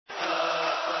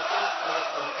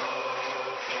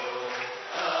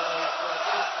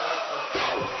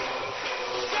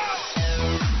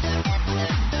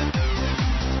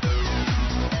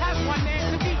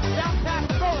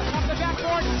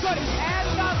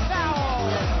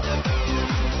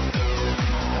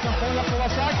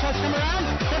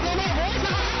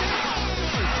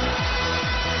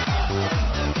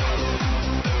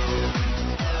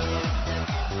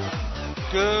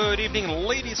evening,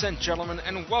 ladies and gentlemen,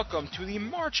 and welcome to the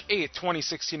March 8th,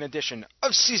 2016 edition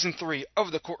of Season 3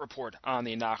 of the Court Report on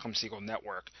the Nachum Segal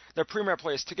Network, the premier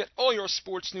place to get all your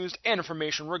sports news and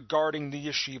information regarding the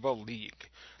Yeshiva League.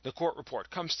 The Court Report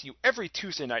comes to you every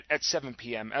Tuesday night at 7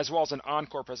 p.m., as well as an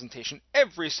encore presentation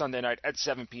every Sunday night at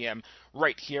 7 p.m.,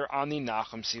 right here on the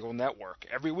Nachum Segal Network.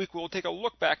 Every week we will take a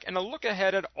look back and a look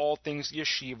ahead at all things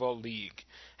Yeshiva League.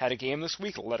 Had a game this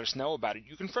week? Let us know about it.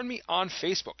 You can friend me on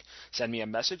Facebook. Send me a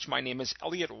message. My name is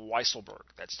Elliot Weiselberg.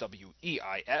 That's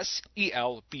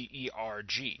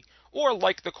Weiselberg. Or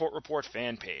like the Court Report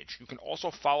fan page. You can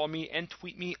also follow me and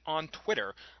tweet me on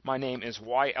Twitter. My name is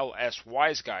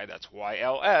YLSWiseGuy. That's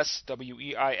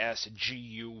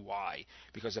YLSWeisguy.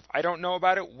 Because if I don't know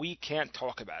about it, we can't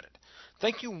talk about it.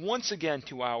 Thank you once again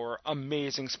to our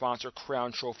amazing sponsor,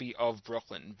 Crown Trophy of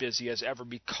Brooklyn. Busy as ever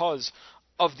because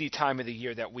of the time of the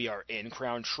year that we are in.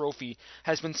 Crown Trophy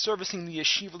has been servicing the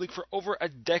Yeshiva League for over a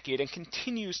decade and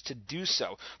continues to do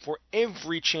so for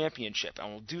every championship,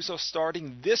 and will do so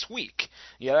starting this week.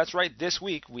 Yeah, that's right, this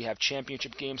week. We have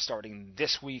championship games starting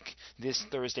this week, this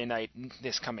Thursday night,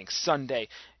 this coming Sunday.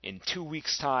 In 2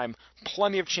 weeks' time,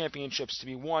 plenty of championships to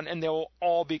be won, and they will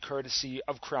all be courtesy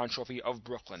of Crown Trophy of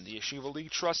Brooklyn. The Yeshiva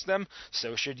League trusts them,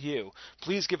 so should you.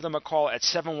 Please give them a call at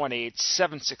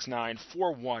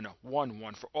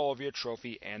 718-769-4111 for all of your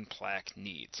trophy and plaque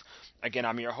needs. Again,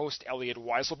 I'm your host, Elliot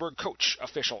Weiselberg, coach,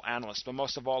 official analyst, but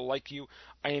most of all, like you,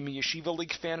 I am a Yeshiva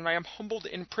League fan, and I am humbled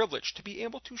and privileged to be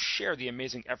able to share the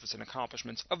amazing efforts and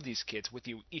accomplishments of these kids with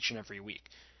you each and every week.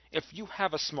 If you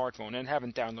have a smartphone and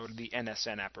haven't downloaded the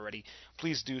NSN app already,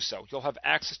 please do so. You'll have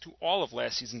access to all of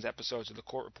last season's episodes of the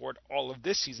Court Report, all of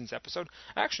this season's episode,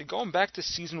 actually going back to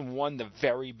Season 1, the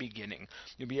very beginning.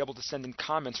 You'll be able to send in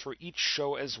comments for each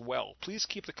show as well. Please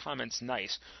keep the comments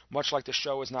nice. Much like the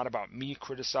show is not about me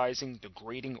criticizing,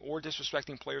 degrading, or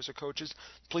disrespecting players or coaches,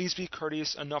 please be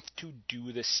courteous enough to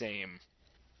do the same.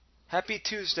 Happy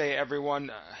Tuesday,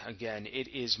 everyone. Again, it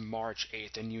is March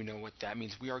 8th, and you know what that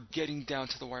means. We are getting down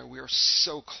to the wire. We are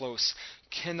so close.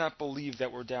 Cannot believe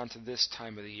that we're down to this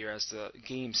time of the year as the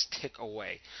games tick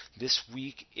away. This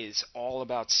week is all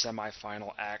about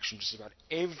semifinal action. Just about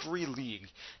every league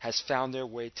has found their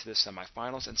way to the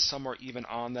semifinals, and some are even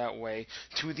on that way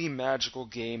to the magical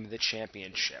game, the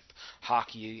championship.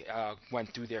 Hockey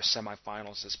went through their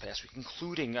semifinals this past week,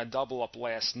 including a double-up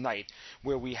last night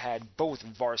where we had both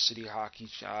varsity hockey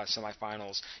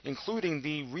semifinals, including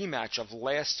the rematch of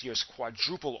last year's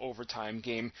quadruple overtime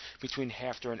game between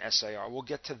HAFTR and SAR. We'll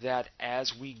get to that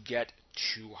as we get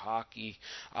to hockey.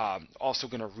 Also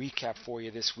going to recap for you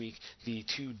this week the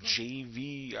two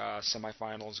JV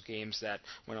semifinals games that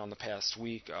went on the past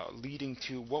week, leading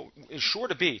to what is sure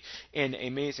to be an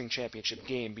amazing championship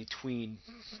game between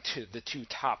the two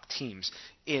top teams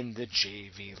in the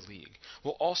JV League.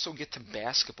 We'll also get to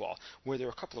basketball, where there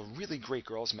are a couple of really great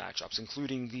girls matchups,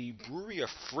 including the Brewery of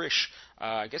Frisch,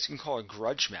 I guess you can call it a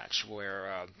grudge match,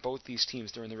 where both these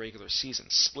teams during the regular season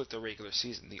split the regular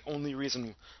season. The only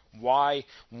reason why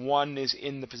one is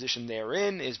in the position they're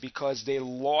in is because they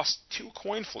lost two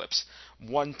coin flips,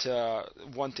 one to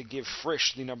give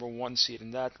Frisch the number one seed in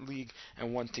that league,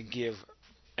 and one to give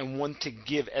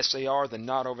SAR the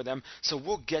nod over them. So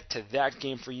we'll get to that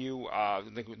game for you.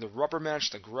 The rubber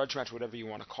match, the grudge match, whatever you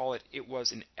want to call it. It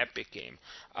was an epic game.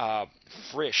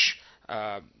 Frisch.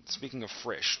 Speaking of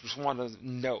Frisch, just want to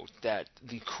note that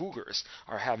the Cougars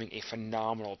are having a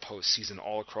phenomenal postseason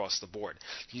all across the board.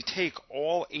 You take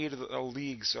all 8 of the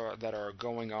leagues that are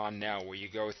going on now, where you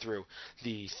go through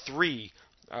the three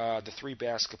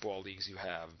basketball leagues. You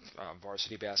have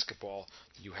varsity basketball,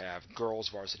 you have girls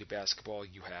varsity basketball,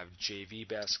 you have JV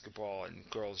basketball and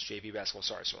girls JV basketball.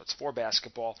 So it's 4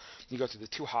 basketball. You go through the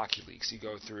 2 hockey leagues. You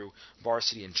go through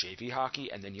varsity and JV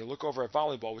hockey, and then you look over at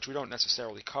volleyball, which we don't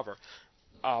necessarily cover.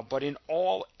 But in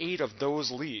all 8 of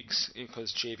those leagues,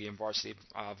 because JV and varsity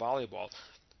volleyball,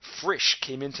 Frisch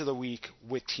came into the week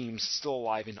with teams still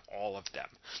alive in all of them.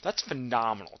 That's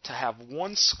phenomenal to have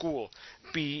one school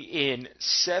be in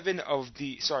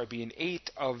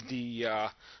 8 of the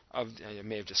I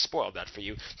may have just spoiled that for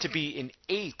you, to be in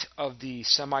 8 of the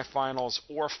semifinals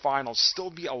or finals, still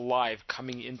be alive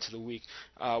coming into the week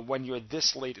when you're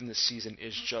this late in the season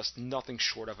is just nothing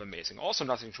short of amazing. Also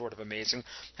nothing short of amazing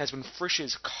has been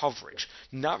Frisch's coverage,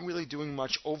 not really doing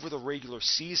much over the regular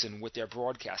season with their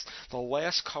broadcast. The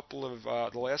last couple of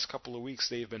weeks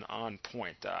they've been on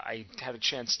point. I had a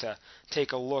chance to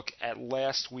take a look at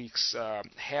last week's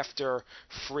HAFTR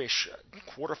Frisch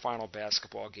quarterfinal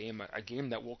basketball game, a game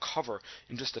that we'll cover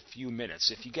in just a few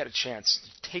minutes. If you get a chance,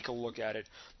 take a look at it.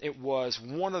 It was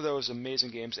one of those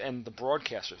amazing games, and the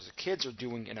broadcasters, the kids are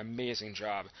doing an amazing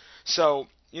job. So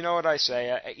you know what I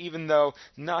say, even though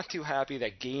not too happy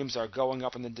that games are going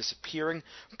up and then disappearing,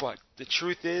 but the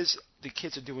truth is the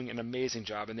kids are doing an amazing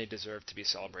job and they deserve to be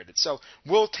celebrated. So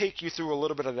we'll take you through a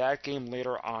little bit of that game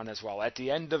later on as well. At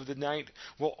the end of the night,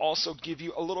 we'll also give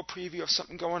you a little preview of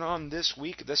something going on this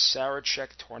week, the Sarachek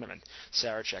tournament.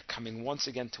 Sarachek coming once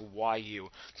again to YU.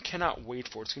 Cannot wait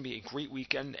for it. It's going to be a great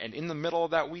weekend, and in the middle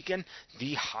of that weekend,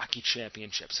 the hockey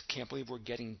championships. Can't believe we're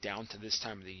getting down to this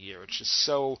time of the year. It's just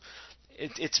so...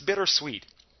 It's bittersweet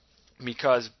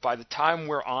because by the time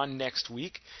we're on next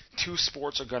week, 2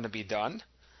 sports are going to be done.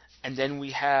 And then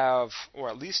we have, or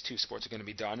at least 2 sports are going to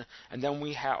be done, and then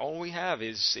all we have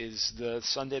is the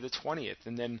Sunday the 20th,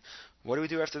 and then what do we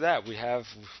do after that? We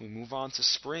move on to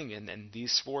spring, and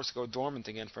these sports go dormant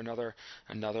again for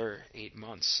another 8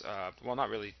 months. Well, not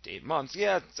really 8 months.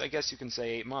 Yeah, I guess you can say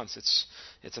 8 months.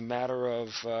 It's a matter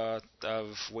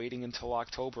of waiting until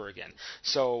October again.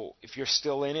 So if you're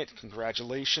still in it,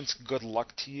 congratulations. Good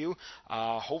luck to you.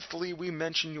 Hopefully we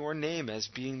mention your name as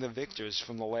being the victors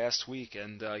from the last week,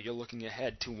 and you're looking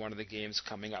ahead to one of the games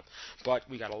coming up. But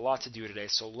we got a lot to do today,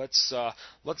 so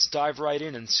let's dive right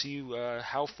in and see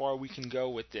how far we can go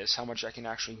with this, how much I can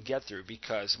actually get through,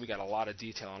 because we got a lot of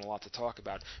detail and a lot to talk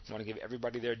about. We want to give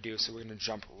everybody their due, so we're going to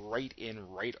jump right in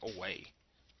right away.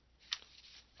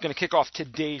 Going to kick off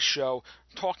today's show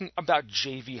talking about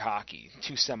JV hockey.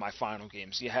 2 semifinal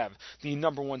games. You have the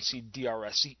number 1 seed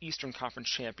DRS, the Eastern Conference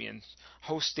champions,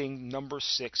 hosting number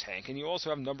 6 Hank, and you also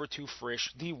have number 2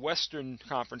 Frisch, the Western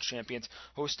Conference champions,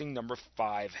 hosting number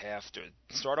 5 Hafter.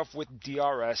 Start off with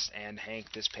DRS and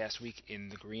Hank this past week in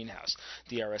the greenhouse.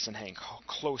 DRS and Hank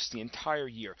close the entire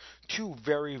year. 2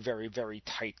 very, very, very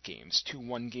tight games.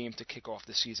 2-1 game to kick off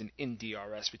the season in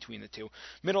DRS between the two.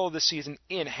 Middle of the season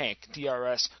in Hank,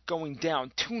 DRS going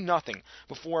down 2-0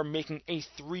 before making a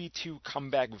 3-2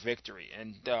 comeback victory.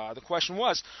 And the question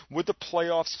was, would the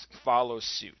playoffs follow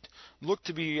suit? Looked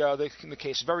to be the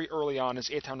case very early on as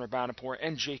Eitan Rabanapur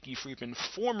and Jakey Friedman,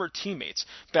 former teammates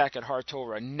back at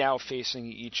Hartova, now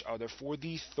facing each other for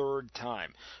the 3rd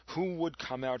time. Who would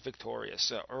come out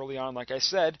victorious? Early on, like I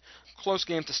said, close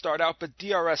game to start out, but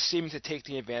DRS seeming to take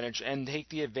the advantage, and take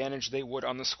the advantage they would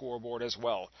on the scoreboard as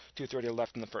well. 2:30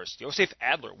 left in the first. Josef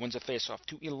Adler wins a faceoff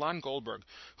to Ilan Goldberg,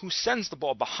 who sends the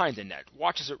ball behind the net,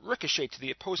 watches it ricochet to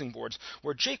the opposing boards,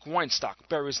 where Jake Weinstock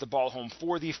buries the ball home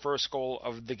for the first goal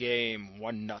of the game.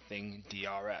 1-0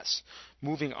 DRS.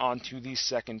 Moving on to the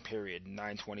second period,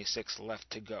 9:26 left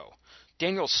to go.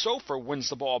 Daniel Sofer wins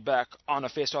the ball back on a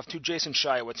faceoff to Jason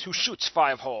Shiowitz, who shoots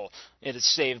 5-hole. It is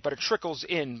saved, but it trickles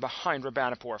in behind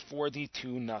Rabanapur for the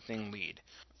 2-0 lead.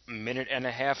 A minute and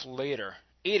a half later,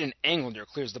 Aiden Englander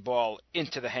clears the ball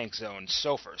into the Hank zone.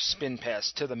 Sofer spin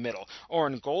pass to the middle.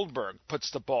 Oren Goldberg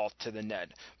puts the ball to the net,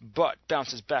 but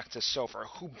bounces back to Sofer,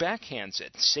 who backhands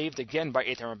it. Saved again by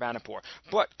Eitan Rabanapur,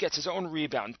 but gets his own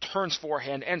rebound, turns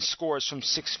forehand, and scores from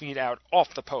 6 feet out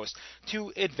off the post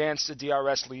to advance the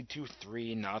DRS lead to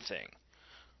 3-0.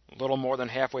 A little more than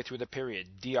halfway through the period,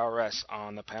 DRS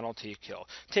on the penalty kill,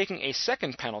 taking a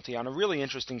second penalty on a really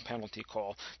interesting penalty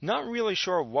call. Not really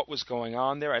sure what was going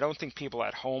on there. I don't think people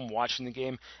at home watching the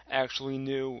game actually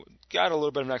knew. Got a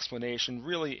little bit of an explanation.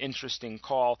 Really interesting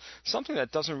call. Something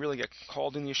that doesn't really get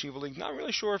called in the Yeshiva League. Not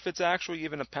really sure if it's actually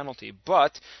even a penalty,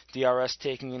 but DRS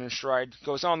taking it in stride,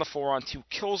 goes on the 4-on-2,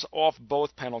 kills off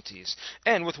both penalties.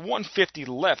 And with 1:50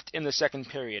 left in the second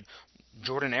period,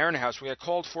 Jordan Ehrenhaus would get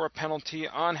called for a penalty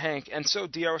on Hank, and so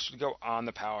DRS would go on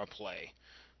the power play.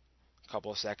 A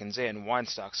couple of seconds in,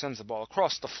 Weinstock sends the ball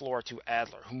across the floor to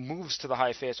Adler, who moves to the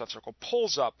high faceoff circle,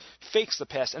 pulls up, fakes the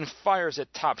pass, and fires it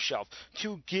top shelf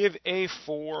to give a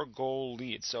 4-goal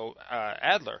lead. So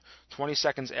Adler, 20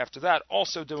 seconds after that,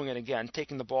 also doing it again,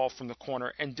 taking the ball from the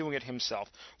corner and doing it himself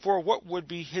for what would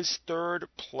be his 3rd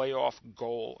playoff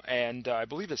goal, and I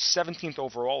believe his 17th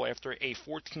overall after a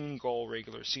 14-goal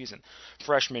regular season.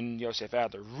 Freshman Josef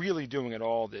Adler really doing it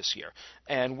all this year.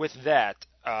 And with that,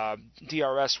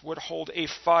 DRS would hold a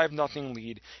 5-0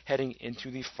 lead heading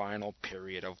into the final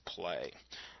period of play.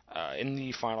 In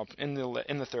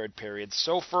the third period,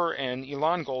 Sofer and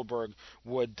Ilan Goldberg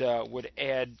would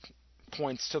add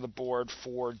points to the board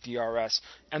for DRS,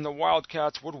 and the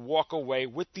Wildcats would walk away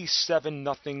with the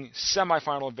 7-0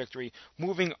 semifinal victory,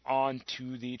 moving on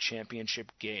to the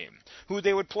championship game. Who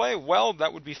they would play? Well,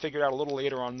 that would be figured out a little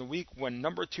later on in the week when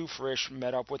number 2 Frisch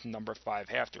met up with number 5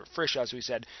 Hafter. Frisch, as we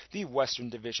said, the Western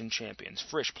Division champions.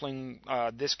 Frisch playing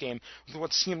this game with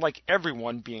what seemed like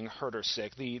everyone being hurt or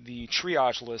sick. The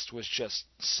triage list was just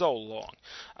so long.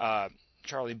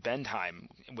 Charlie Bendheim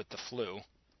with the flu,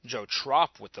 Joe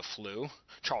Trop with the flu,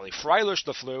 Charlie Freilich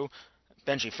the flu,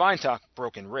 Benji Feintuck,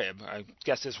 broken rib. I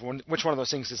guess which one of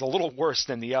those things is a little worse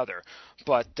than the other.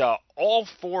 But all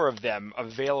four of them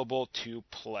available to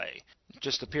play.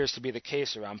 Just appears to be the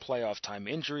case around playoff time.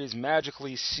 Injuries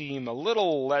magically seem a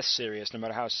little less serious, no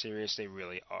matter how serious they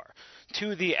really are.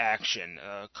 To the action,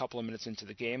 a couple of minutes into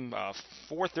the game,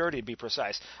 4:30 to be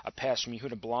precise, a pass from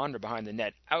Yehuda Blonder behind the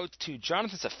net out to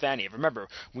Jonathan Stefaniev. Remember,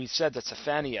 we said that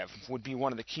Stefaniev would be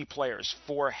one of the key players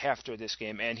for after this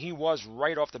game, and he was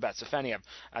right off the bat. Stefaniev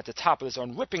at the top of the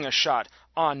zone, ripping a shot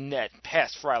on net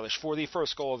past Freilich for the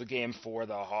first goal of the game for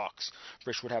the Hawks.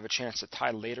 Frisch would have a chance to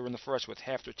tie later in the first with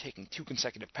Hafter taking 2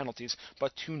 consecutive penalties,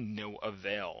 but to no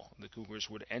avail. The Cougars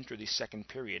would enter the second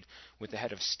period with a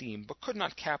head of steam, but could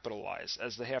not capitalize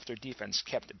as the Hafter defense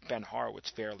kept Ben Horowitz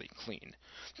fairly clean.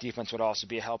 Defense would also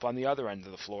be a help on the other end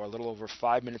of the floor, a little over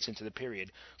 5 minutes into the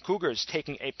period. Cougars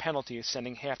taking a penalty,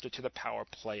 sending Hafter to the power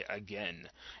play again.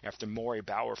 After Maury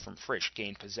Bauer from Frisch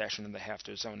gained possession in the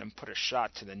Hafter zone and put a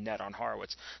shot to the net on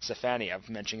Horowitz, Stefaniev,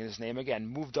 mentioning his name again,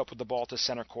 moved up with the ball to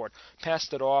center court,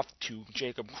 passed it off to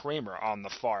Jacob Kramer on the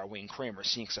far wing. Kramer,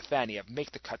 seeing Stefaniev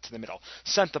make the cut to the middle,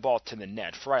 sent the ball to the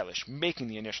net. Freilich making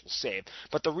the initial save,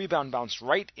 but the rebound bounced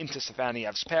right into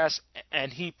Stefaniev's pass,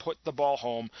 and he put the ball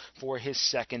home for his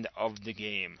second of the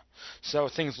game. So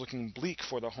things looking bleak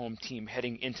for the home team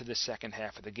heading into the second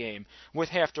half of the game, with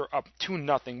Hafter up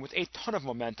 2-0 with a ton of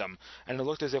momentum, and it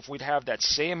looked as if we'd have that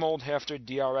same old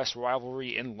Hafter-DRS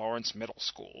rivalry in Lawrence Middle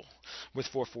School. With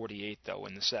 4:48, though,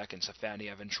 in the second,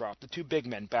 Stefaniev and Trop, the two big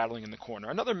men battling in the corner.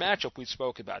 Another matchup we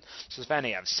spoke about.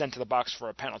 Stefaniev sent to the box for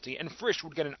a penalty, and Frisch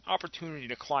would get an opportunity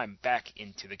to climb back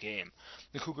into the game.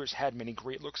 The Cougars had many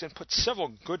great looks and put several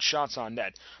good shots on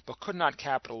net, but could not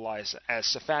capitalize as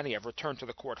Stefaniev returned to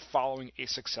the court following a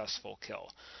successful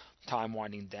kill. Time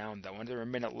winding down, though. Under a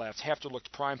minute left, Hafter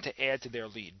looked primed to add to their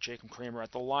lead. Jacob Kramer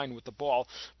at the line with the ball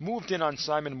moved in on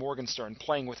Simon Morgenstern,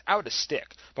 playing without a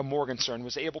stick, but Morgenstern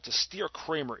was able to steer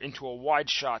Kramer into a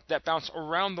wide shot that bounced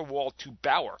around the wall to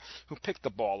Bauer, who picked the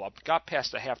ball up, got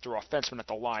past the Hafter offenseman at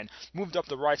the line, moved up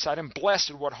the right side, and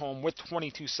blasted one home with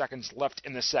 22 seconds left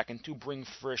in the second to bring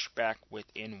Frisch back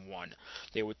within one.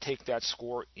 They would take that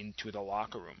score into the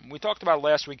locker room. We talked about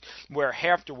last week where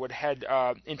Hafter would head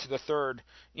into the third,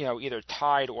 either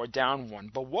tied or down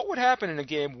one. But what would happen in a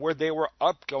game where they were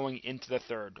up going into the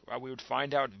third? We would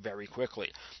find out very quickly.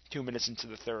 2 minutes into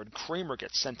the third, Kramer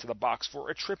gets sent to the box for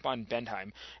a trip on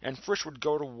Bentheim, and Frisch would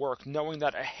go to work knowing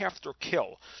that a Hafter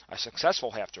kill, a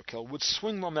successful Hafter kill, would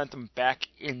swing momentum back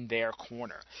in their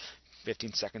corner.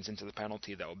 15 seconds into the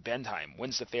penalty, though, Bentheim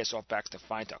wins the faceoff back to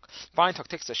Feintuck. Feintuck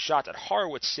takes a shot that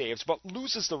Horowitz saves, but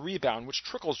loses the rebound, which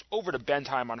trickles over to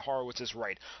Bentheim on Horowitz's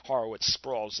right. Horowitz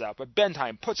sprawls out, but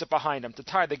Bentheim puts it behind him to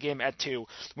tie the game at 2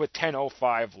 with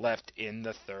 10:05 left in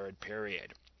the third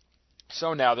period.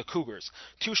 So now the Cougars,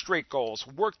 2 straight goals,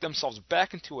 work themselves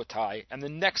back into a tie, and the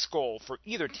next goal for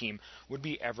either team would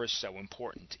be ever so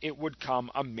important. It would come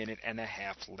a minute and a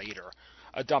half later.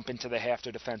 A dump into the Hafter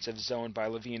defensive zone by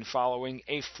Levine following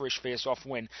a Frisch face-off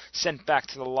win, sent back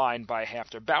to the line by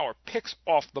Hafter. Bauer picks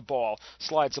off the ball,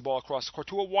 slides the ball across the court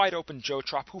to a wide-open Joe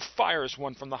Trop, who fires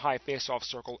one from the high face-off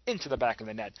circle into the back of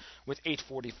the net, with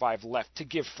 8:45 left to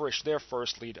give Frisch their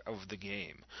first lead of the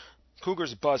game.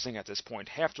 Cougars buzzing at this point,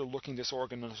 Hafter looking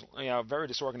very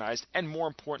disorganized, and more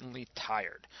importantly,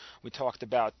 tired. We talked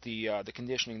about the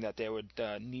conditioning that they would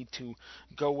need to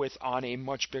go with on a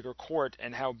much bigger court,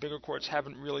 and how bigger courts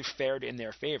haven't really fared in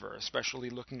their favor,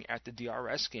 especially looking at the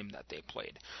DRS game that they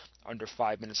played. Under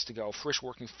 5 minutes to go, Frisch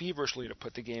working feverishly to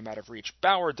put the game out of reach.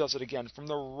 Bauer does it again from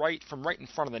right in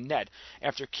front of the net,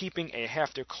 after keeping a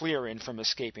Hafter clear-in from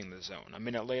escaping the zone. A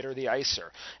minute later, the icer,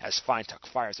 as Feintuck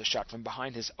fires a shot from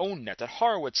behind his own net that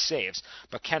Horowitz saves,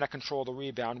 but cannot control the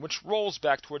rebound, which rolls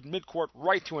back toward midcourt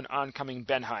right to an oncoming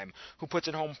Bentheim, who puts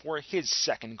it home for his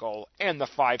second goal, and the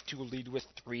 5-2 lead with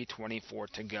 3:24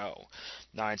 to go.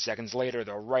 9 seconds later,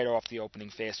 though, right off the opening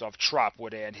faceoff, Trop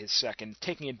would add his second,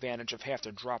 taking advantage of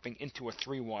Hafter dropping into a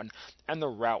 3-1, and the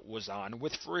rout was on,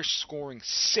 with Frisch scoring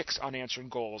 6 unanswered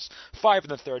goals, 5 in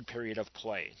the third period of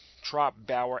play. Trop,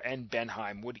 Bauer, and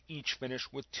Bentheim would each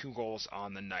finish with 2 goals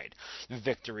on the night. The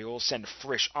victory will send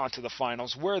Frisch onto the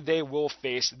finals, where they will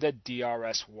face the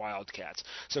DRS Wildcats.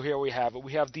 So here we have it.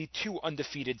 We have the 2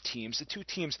 undefeated teams, the 2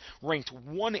 teams ranked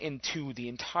 1 and 2 the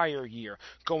entire year,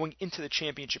 going into the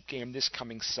championship game this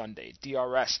coming Sunday.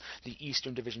 DRS, the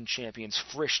Eastern Division champions,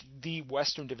 Frisch, the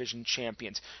Western Division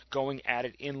champions, going at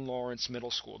it in Lawrence Middle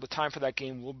School. The time for that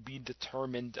game will be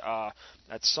determined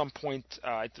at some point.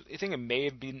 I think it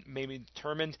may may be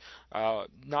determined.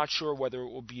 Not sure whether it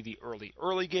will be the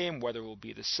early game, whether it will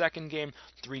be the second game.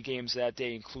 3 games that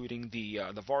day, including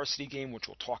the varsity game, which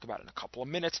we'll talk about in a couple of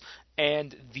minutes,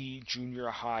 and the junior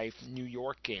high New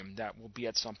York game that will be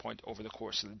at some point over the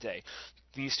course of the day.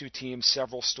 These two teams,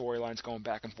 several storylines going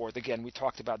back and forth. Again, we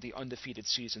talked about the undefeated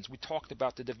seasons. We talked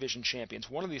about the division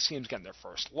champions. One of these teams getting their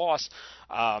first loss.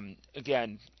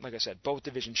 Again, like I said, both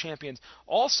division champions.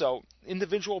 Also,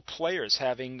 individual players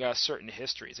having certain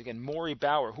histories. Again, Maury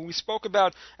Bauer, who we spoke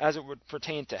about as it would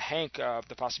pertain to Hank,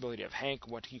 the possibility of Hank,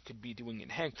 what he could be doing in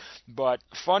Hank. But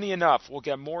funny enough, we'll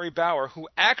get Maury Bauer, who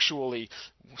actually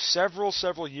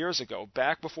several years ago,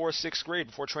 back before 6th grade,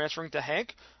 before transferring to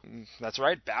Hank, that's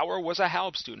right, Bauer was a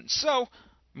Halb student. So,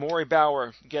 Maury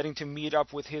Bauer getting to meet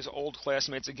up with his old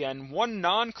classmates again. One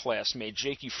non-classmate,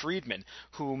 Jakey Friedman,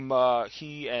 whom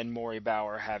he and Maury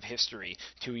Bauer have history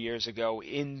 2 years ago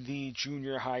in the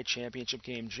junior high championship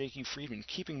game. Jakey Friedman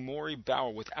keeping Maury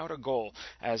Bauer without a goal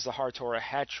as the Hartora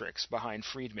hat tricks behind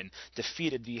Friedman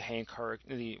defeated the Hank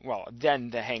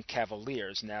then the Hank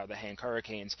Cavaliers, now the Hank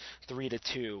Hurricanes,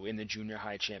 3-2 in the junior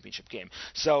high championship game.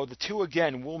 So the two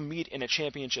again will meet in a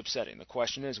championship setting. The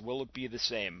question is, will it be the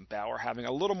same? Bauer having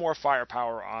a little more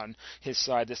firepower on his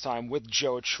side this time with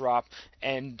Joe Trop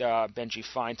and Benji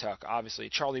Feintuck. Obviously,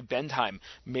 Charlie Bendheim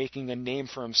making a name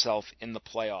for himself in the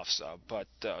playoffs, but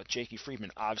Jakey Friedman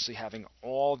obviously having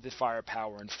all the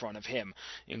firepower in front of him,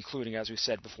 including, as we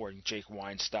said before, Jake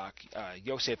Weinstock,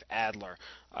 Josef Adler,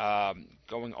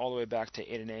 going all the way back to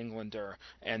Aiden Englander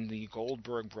and the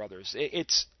Goldberg brothers.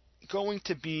 It's going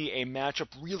to be a matchup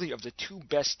really of the two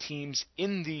best teams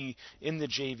in the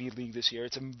JV league this year.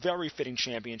 It's a very fitting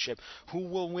championship. Who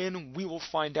will win? We will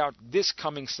find out this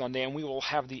coming Sunday, and we will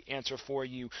have the answer for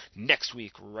you next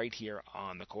week right here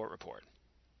on the Court Report.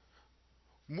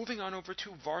 Moving on over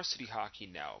to varsity hockey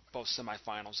now, both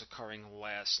semifinals occurring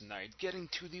last night, getting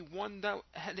to the one that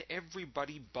had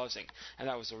everybody buzzing, and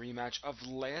that was a rematch of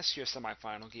last year's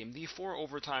semifinal game, the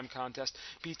 4-overtime contest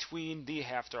between the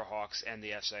Hafter Hawks and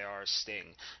the SAR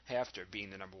Sting. Hafter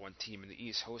being the number 1 team in the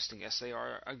East, hosting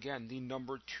SAR, again, the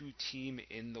number 2 team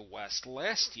in the West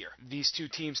last year. These two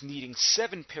teams needing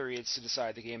 7 periods to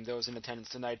decide the game. Those in attendance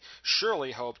tonight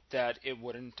surely hoped that it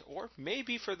wouldn't, or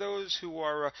maybe for those who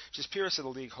are just purists of the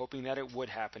league, hoping that it would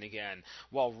happen again.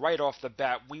 While right off the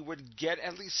bat, we would get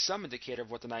at least some indicator of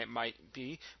what the night might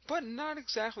be, but not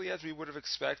exactly as we would have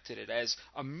expected it, as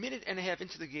a minute and a half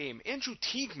into the game, Andrew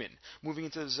Teigman moving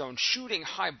into the zone, shooting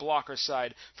high blocker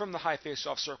side from the high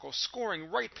face-off circle,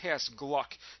 scoring right past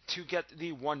Gluck to get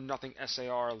the 1-0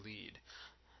 SAR lead.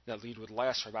 That lead would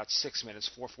last for about 6 minutes,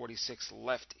 4:46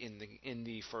 left in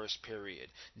the first period.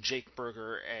 Jake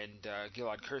Berger and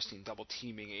Gilad Kirstein double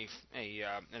teaming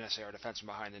an SAR defenseman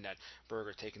behind the net.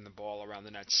 Berger taking the ball around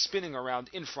the net, spinning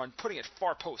around in front, putting it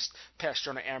far post past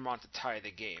Jonah Amron to tie the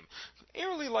game.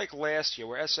 Eerily like last year,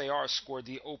 where SAR scored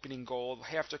the opening goal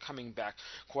after coming back.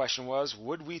 Question was,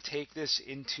 would we take this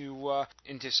into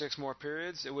 6 more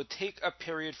periods? It would take a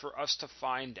period for us to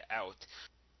find out.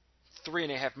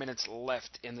 3.5 minutes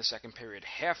left in the second period.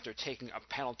 Hafter taking a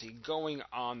penalty, going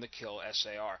on the kill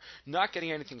SAR. Not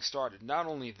getting anything started. Not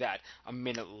only that, a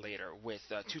minute later, with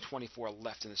 2:24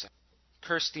 left in the second.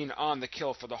 Kirstein on the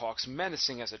kill for the Hawks,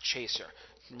 menacing as a chaser.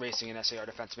 Racing an SAR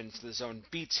defenseman into the zone,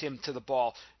 beats him to the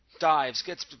ball, dives,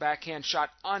 gets the backhand shot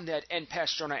on net, and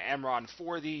past Jonah Amron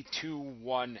for the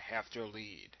 2-1 Hafter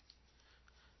lead.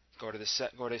 Go to the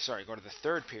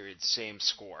third period, same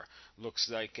score. Looks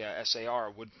like SAR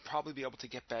would probably be able to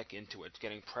get back into it,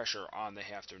 getting pressure on the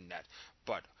Hafter net.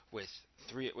 But with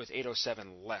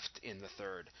 8:07 left in the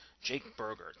third, Jake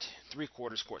Berger,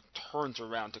 three-quarters court, turns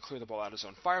around to clear the ball out of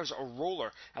zone, fires a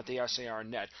roller at the SAR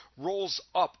net, rolls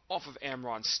up off of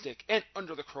Amron's stick and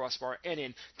under the crossbar and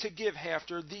in to give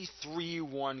Hafter the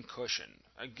 3-1 cushion.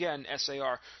 Again,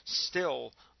 SAR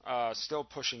still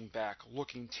pushing back,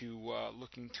 looking to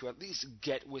at least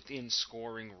get within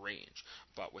scoring range.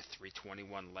 But with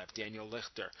 3:21 left, Daniel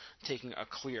Lichter taking a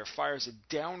clear, fires it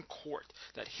down court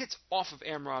that hits off of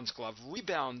Amron's glove,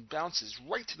 rebound, bounces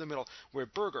right to the middle where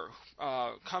Berger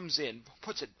comes in,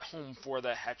 puts it home for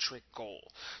the hat-trick goal.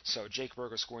 So Jake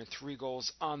Berger scoring 3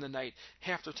 goals on the night,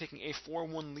 Hafter taking a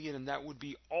 4-1 lead, and that would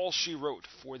be all she wrote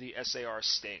for the SAR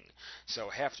Sting. So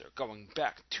Hafter going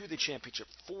back to the championship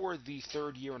for the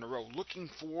 3rd year in a row, looking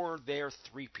for their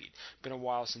three-peat. Been a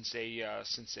while since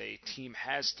a team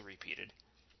has three-peated.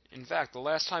 In fact, the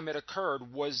last time it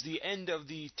occurred was the end of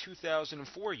the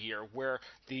 2004 year, where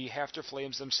the Hafter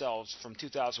Flames themselves, from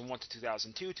 2001 to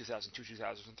 2002,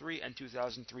 2002-2003, and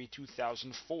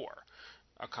 2003-2004,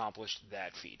 accomplished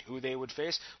that feat. Who they would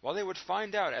face? Well, they would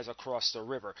find out as across the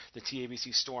river, the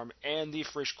TABC Storm and the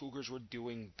Frisch Cougars were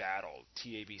doing battle.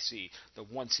 TABC, the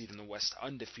one seed in the West,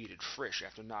 undefeated Frisch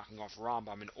after knocking off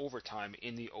Rambam in overtime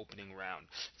in the opening round.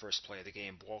 First play of the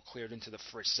game, ball cleared into the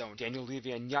Frisch zone. Daniel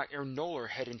Levy and Yair Noller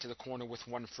head into the corner with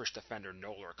one Frisch defender.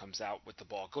 Noller comes out with the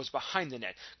ball, goes behind the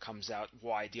net, comes out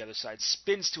wide the other side,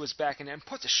 spins to his backhand and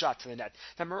puts a shot to the net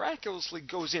that miraculously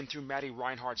goes in through Matty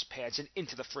Reinhardt's pads and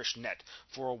into the Frisch net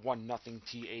for a 1-0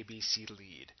 TABC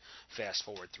lead. Fast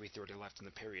forward, 3:30 left in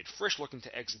the period. Frisch looking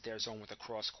to exit their zone with a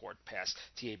cross-court pass.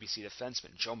 TABC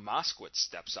defenseman Joe Moskowitz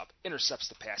steps up, intercepts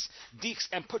the pass, dekes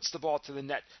and puts the ball to the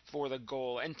net for the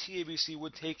goal, and TABC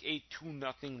would take a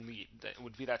 2-0 lead. That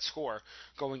would be that score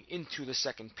going into the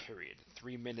second period.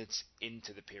 3 minutes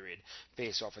into the period.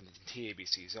 Face off in the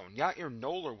TABC zone. Yair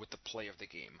Noller with the play of the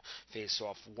game. Face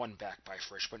off won back by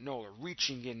Frisch, but Noller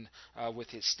reaching in with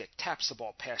his stick, taps the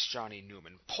ball past Johnny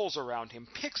Newman, pulls around him,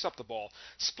 picks up the ball,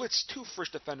 splits two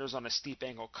Frisch defenders on a steep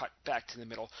angle cut back to the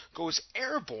middle, goes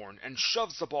airborne, and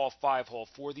shoves the ball 5-hole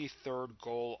for the third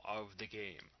goal of the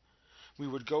game. We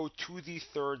would go to the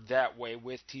third that way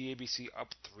with TABC up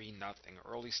 3-0.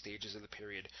 Early stages of the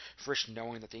period, Frisch,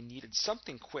 knowing that they needed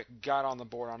something quick, got on the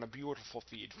board on a beautiful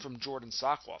feed from Jordan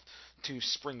Sokoloff to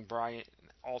spring Brian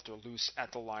Alter loose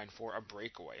at the line for a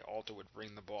breakaway. Alter would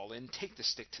bring the ball in, take the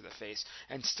stick to the face,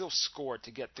 and still score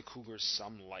to get the Cougars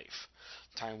some life.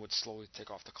 Time would slowly tick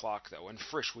off the clock, though, and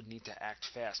Frisch would need to act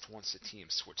fast once the team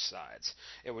switched sides.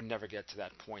 It would never get to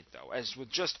that point, though, as with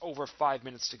just over 5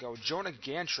 minutes to go, Jonah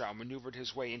Gantrow maneuvered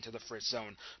his way into the Frisch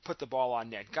zone, put the ball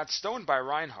on net, got stoned by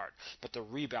Reinhardt, but the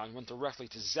rebound went directly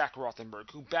to Zach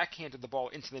Rothenberg, who backhanded the ball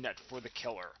into the net for the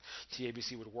killer.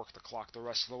 TABC would work the clock the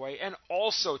rest of the way and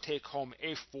also take home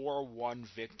a 4-1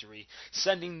 victory,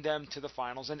 sending them to the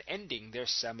finals and ending their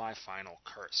semifinal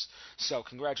curse. So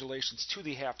congratulations to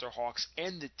the Hafter Hawks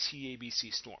and the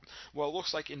TABC Storm. Well, it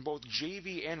looks like in both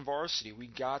JV and varsity, we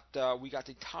got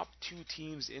the top two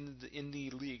teams in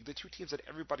the league, the two teams that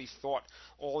everybody thought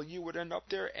all year would end up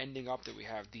there, ending up that we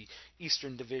have the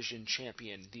Eastern Division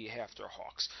champion, the Hafter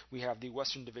Hawks. We have the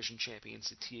Western Division champions,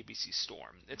 the TABC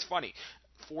Storm. It's funny.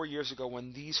 4 years ago,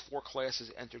 when these four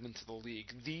classes entered into the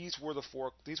league, these were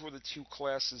the two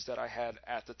classes that I had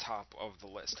at the top of the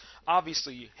list.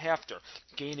 Obviously, Hafter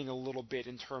gaining a little bit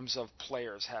in terms of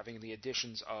players, having the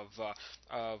additions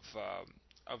of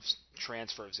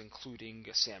transfers, including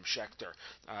Sam Schechter,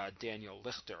 Daniel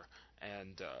Lichter,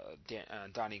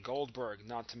 and Donnie Goldberg,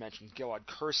 not to mention Gilad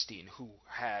Kirstein, who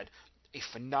had a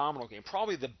phenomenal game,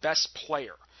 probably the best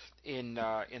player in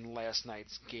last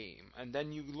night's game. And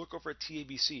then you look over at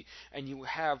TABC, and you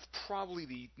have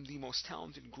probably the most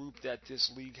talented group that this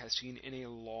league has seen in a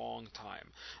long time.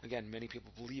 Again, many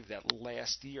people believe that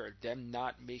last year, them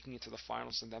not making it to the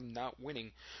finals and them not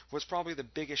winning was probably the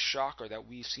biggest shocker that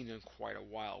we've seen in quite a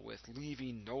while, with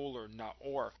Levy, Noller,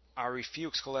 Naor, Ari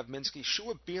Fuchs, Kalev Minsky,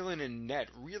 Shua Bielin, and Ned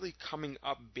really coming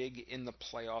up big in the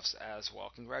playoffs as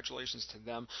well. Congratulations to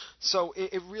them. So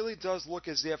it really does look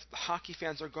as if hockey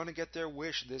fans are going to get their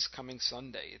wish this coming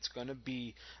Sunday. It's going to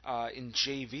be in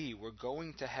JV. We're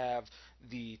going to have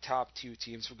the top two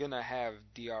teams. We're going to have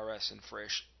DRS and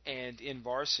Frisch. And in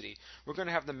varsity, we're going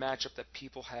to have the matchup that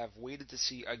people have waited to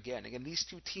see again. Again, these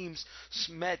two teams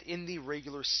met in the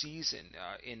regular season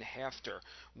in Hafter,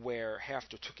 where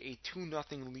Hafter took a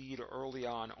 2-0 lead early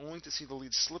on, only to see the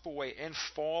lead slip away and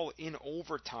fall in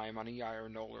overtime on a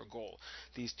Yair Noller goal.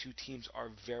 These two teams are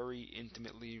very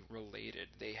intimately related.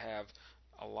 They have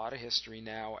a lot of history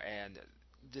now, and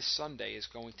this Sunday is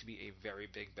going to be a very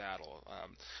big battle.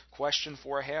 Question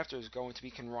for Hafter is going to be,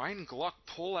 can Ryan Gluck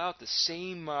pull out the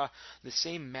same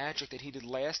magic that he did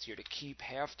last year to keep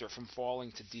Hafter from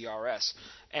falling to DRS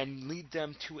and lead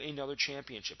them to another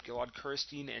championship? Gilad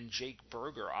Kirstein and Jake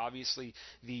Berger, obviously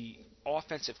the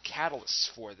offensive catalysts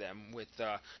for them, with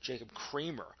Jacob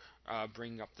Kramer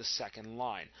bringing up the second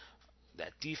line.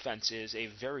 That defense is a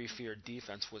very feared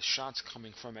defense with shots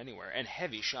coming from anywhere, and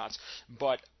heavy shots,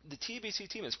 but the TABC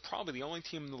team is probably the only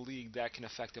team in the league that can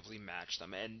effectively match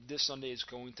them, and this Sunday is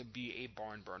going to be a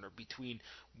barn burner between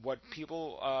what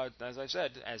people, as I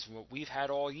said, as what we've had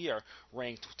all year,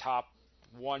 ranked top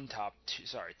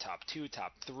two,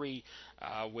 top three,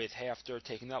 with Hafter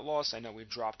taking that loss. I know we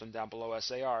dropped them down below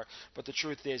SAR, but the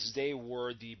truth is they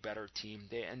were the better team.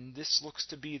 And this looks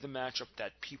to be the matchup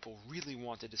that people really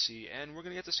wanted to see, and we're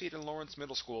going to get to see it in Lawrence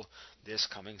Middle School this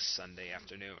coming Sunday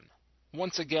afternoon.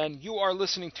 Once again, you are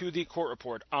listening to the Court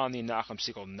Report on the Nachum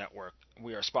Segal Network.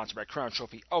 We are sponsored by Crown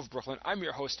Trophy of Brooklyn. I'm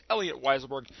your host, Elliot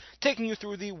Weiselberg, taking you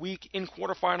through the week in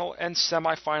quarterfinal and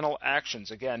semifinal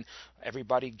actions. Again,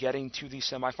 everybody getting to the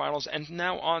semifinals and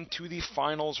now on to the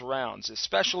finals rounds,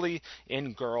 especially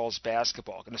in girls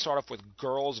basketball. Going to start off with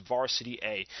girls varsity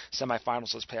A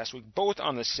semifinals this past week, both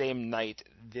on the same night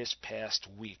this past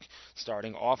week.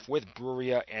 Starting off with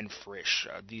Bruriah and Frisch.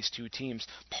 These two teams,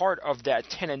 part of that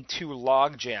 10-2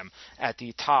 logjam at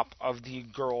the top of the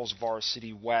girls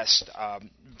varsity West.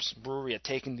 Bruriah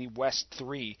taking the West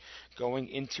 3 going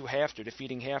into Hafter,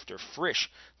 defeating Hafter.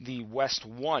 Frisch, the West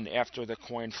 1 after the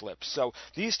coin flip. So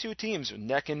these two teams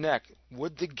neck and neck.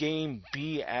 Would the game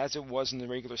be as it was in the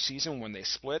regular season when they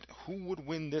split? Who would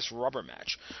win this rubber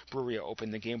match? Bruriah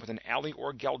opened the game with an Ali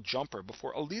Orgel jumper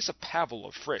before Elisa Pavel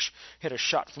of Frisch hit a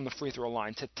shot from the free throw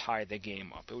line to tie the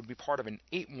game up. It would be part of an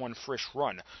 8-1 Frisch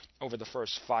run over the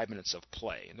first 5 minutes of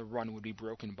play. The run would be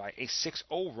broken by a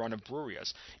 6-0 run of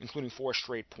Bruriah's, including 4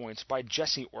 straight points by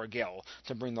Jessie Orgel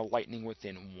to bring the Lightning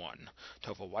within 1.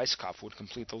 Tova Weisskopf would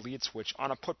complete the lead switch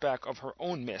on a putback of her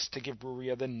own miss to give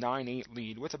Bruriah the 9-8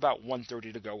 lead with about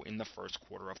 1:30 to go in the first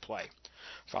quarter of play.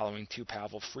 Following 2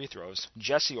 Pavel free throws,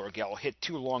 Jessie Orgel hit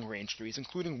 2 long-range threes,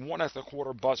 including one at the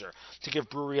quarter buzzer, to give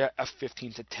Bruriah a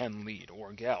 15-10 lead.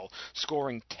 Orgel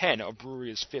scoring 10 of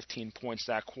Bruriah's 15 points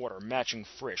that quarter, matching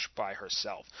Frisch by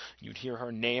herself. You'd hear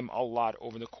her name a lot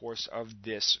over the course of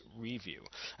this review.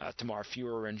 Tamar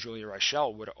Fuhrer and Julia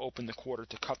Reichel would open the quarter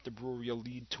to cut the Bruriah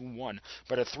lead to 1,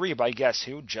 but a 3 by guess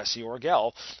who, Jessie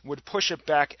Orgel, would push it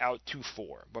back out to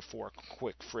 4 before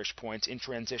quick Frisch points in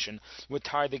transition would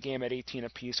tie the game at 18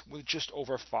 apiece with just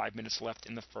over 5 minutes left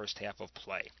in the first half of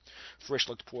play. Frisch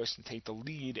looked poised to take the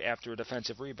lead after a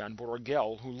defensive rebound, but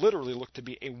Orgel, who literally looked to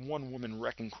be a one-woman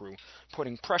wrecking crew,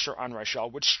 putting pressure on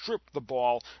Reichel, would strip the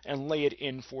ball and lay it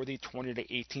in for the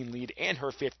 20-18 lead and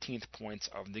her 15th points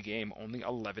of the game, only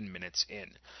 11 minutes in.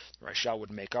 Reichel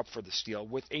would make up for the steal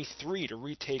with a 3 to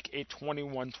retake a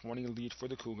 21-20 lead for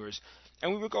the Cougars,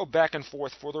 and we would go back and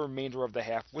forth for the remainder of the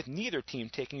half, with neither team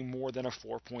taking more than a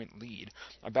 4-point lead.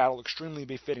 A battle extremely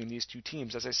befitting these two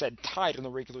teams, as I said, tied in the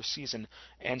regular season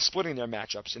and splitting their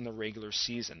matchups in the regular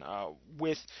season.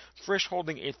 With Frisch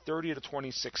holding a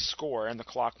 30-26 score and the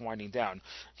clock winding down,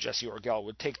 Jessie Orgel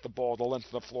would take the ball the length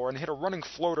of the floor and hit a running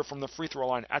floater from the free throw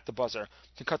line at the buzzer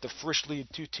to cut the Frisch lead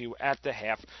to 2 at the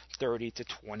half,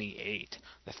 30-28.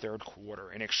 The third quarter,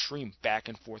 an extreme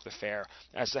back-and-forth affair,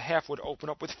 as the half would open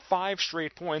up with 5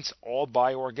 straight points, all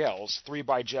by Orgel's, 3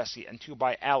 by Jessie and 2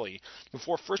 by Ali,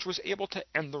 before Frisch was able to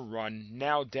end the run,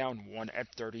 now down 1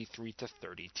 at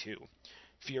 33-32.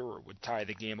 Fuhrer would tie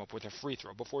the game up with a free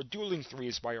throw before dueling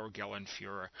threes by Orgel and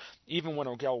Fuhrer. Even when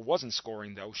Orgel wasn't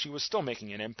scoring, though, she was still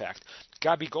making an impact.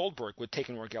 Gabi Goldberg would take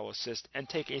an Orgel assist and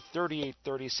take a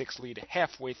 38-36 lead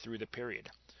halfway through the period.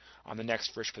 On the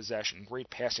next Frisch possession, great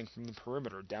passing from the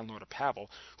perimeter down low to Pavel,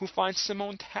 who finds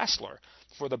Simone Tassler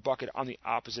for the bucket on the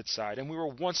opposite side, and we were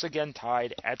once again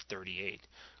tied at 38.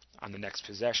 On the next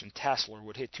possession, Tassler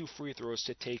would hit 2 free throws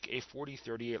to take a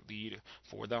 40-38 lead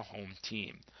for the home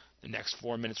team. The next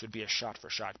 4 minutes would be a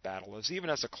shot-for-shot battle, as even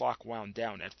as the clock wound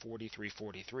down at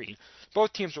 43-43,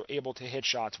 both teams were able to hit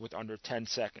shots with under 10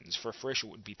 seconds. For Frisch, it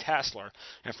would be Tassler,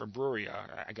 and for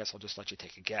Bruriah, I guess I'll just let you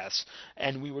take a guess.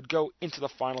 And we would go into the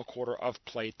final quarter of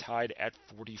play tied at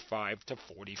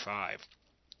 45-45.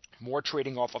 More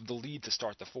trading off of the lead to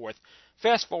start the fourth.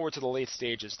 Fast forward to the late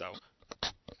stages, though.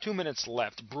 2 minutes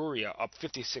left, Bruriah up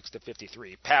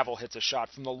 56-53. Pavel hits a shot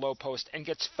from the low post and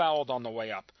gets fouled on the way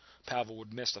up. Pavel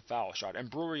would miss the foul shot,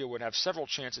 and Bruriah would have several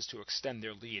chances to extend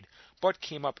their lead, but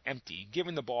came up empty,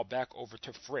 giving the ball back over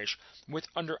to Frisch with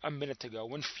under a minute to go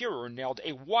when Fuhrer nailed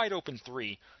a wide-open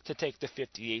 3 to take the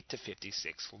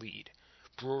 58-56 lead.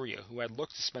 Bruriah, who had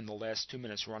looked to spend the last 2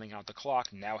 minutes running out the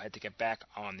clock, now had to get back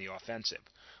on the offensive.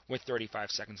 With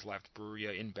 35 seconds left,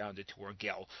 Bruriah inbounded to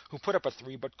Orgel, who put up a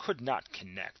 3 but could not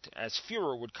connect, as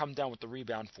Fuhrer would come down with the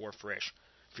rebound for Frisch.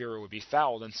 Fuhrer would be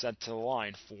fouled and sent to the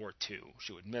line for 2.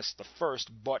 She would miss the first,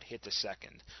 but hit the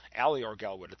second. Ali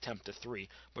Orgel would attempt a 3,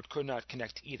 but could not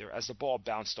connect either, as the ball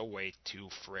bounced away to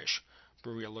Frisch.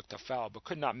 Bruriah looked to foul, but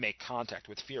could not make contact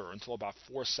with Fuhrer until about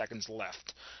 4 seconds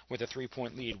left. With a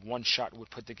 3-point lead, one shot would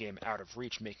put the game out of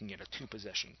reach, making it a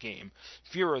 2-possession game.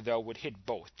 Fuhrer, though, would hit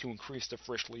both to increase the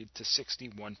Frisch lead to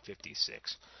 61-56.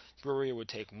 Bruriah would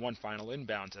take one final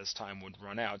inbound as time would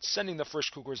run out, sending the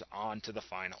Frisch Cougars on to the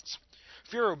finals.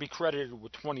 Vera would be credited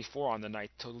with 24 on the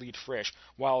night to lead Frisch,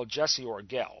 while Jesse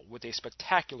Orgel with a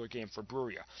spectacular game for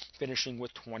Brugge, finishing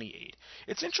with 28.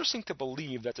 It's interesting to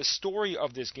believe that the story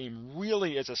of this game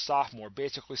really is a sophomore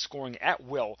basically scoring at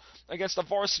will against a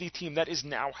varsity team that is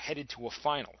now headed to a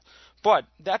final. But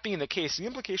that being the case, the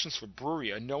implications for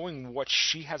Brugge, knowing what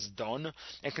she has done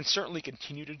and can certainly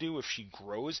continue to do if she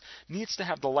grows, needs to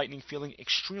have the Lightning feeling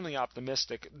extremely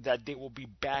optimistic that they will be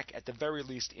back at the very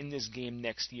least in this game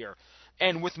next year,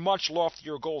 and with much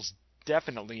loftier goals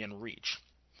definitely in reach.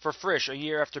 For Frisch, a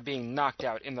year after being knocked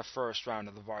out in the first round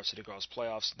of the Varsity Girls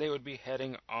playoffs, they would be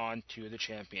heading on to the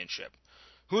championship.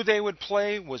 Who they would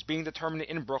play was being determined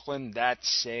in Brooklyn that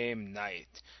same night.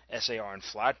 SAR and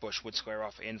Flatbush would square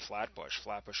off in Flatbush,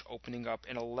 Flatbush opening up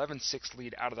an 11-6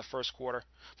 lead out of the first quarter,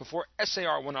 before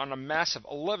SAR went on a massive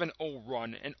 11-0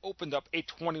 run and opened up a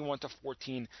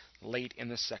 21-14 late in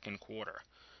the second quarter.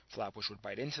 Flatbush would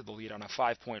bite into the lead on a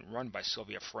 5-point run by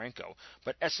Sylvia Franco,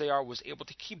 but SAR was able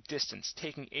to keep distance,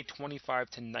 taking a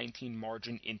 25-19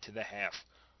 margin into the half.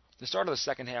 The start of the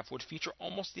second half would feature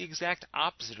almost the exact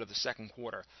opposite of the second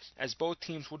quarter, as both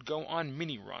teams would go on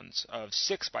mini runs of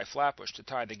 6 by Flatbush to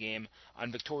tie the game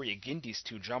on Victoria Gindy's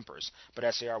 2 jumpers,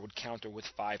 but SAR would counter with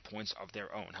 5 points of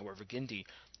their own. However, Gindy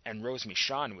and Rose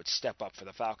Michon would step up for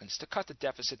the Falcons to cut the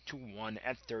deficit to 1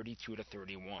 at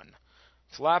 32-31.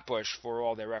 Flatbush, for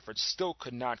all their efforts, still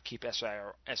could not keep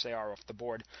SAR off the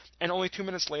board, and only 2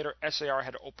 minutes later, SAR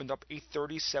had opened up a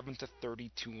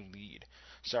 37-32 lead.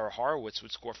 Sarah Horowitz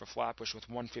would score for Flatbush with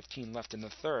 1:15 left in the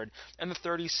third, and the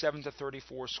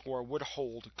 37-34 score would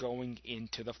hold going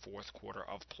into the fourth quarter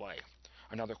of play.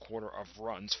 Another quarter of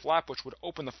runs, Flatbush would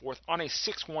open the fourth on a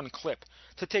 6-1 clip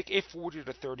to take a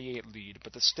 40-38 lead,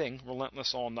 but the Sting,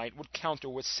 relentless all night, would counter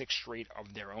with 6 straight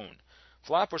of their own.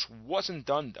 Flatbush wasn't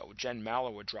done, though. Jen Mallow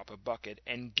would drop a bucket,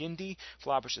 and Gindy,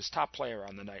 Flatbush's top player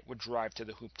on the night, would drive to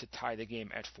the hoop to tie the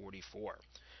game at 44.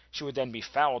 She would then be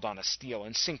fouled on a steal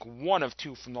and sink 1 of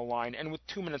 2 from the line, and with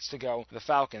 2 minutes to go, the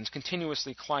Falcons,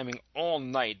 continuously climbing all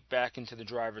night back into the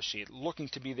driver's seat, looking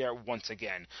to be there once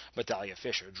again. But Dahlia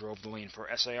Fisher drove the lane for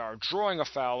SAR, drawing a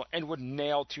foul, and would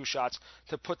nail 2 shots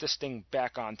to put the Sting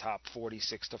back on top,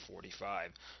 46-45.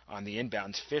 On the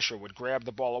inbounds, Fisher would grab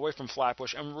the ball away from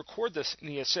Flatbush and record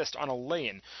the assist on a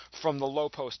lay-in from the low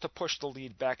post to push the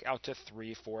lead back out to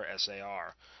 3 for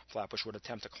SAR. Flatbush would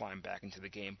attempt to climb back into the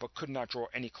game, but could not draw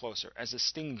any closer as the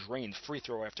Sting drained free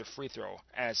throw after free throw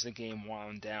as the game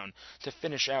wound down to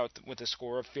finish out with a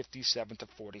score of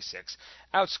 57-46,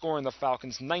 outscoring the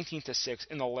Falcons 19-6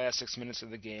 in the last 6 minutes of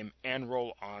the game and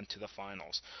roll on to the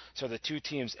finals. So the two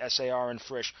teams, SAR and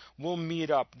Frisch, will meet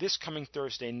up this coming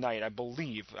Thursday night, I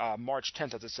believe, March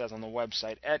 10th, as it says on the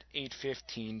website, at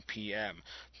 8:15 p.m.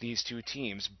 These two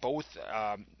teams, both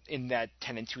in that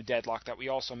 10-2 deadlock that we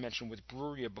also mentioned with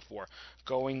Brugge before,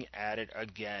 going at it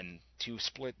again to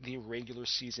split the regular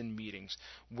season meetings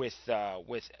with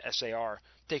SAR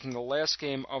taking the last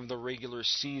game of the regular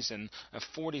season, a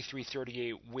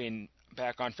 43-38 win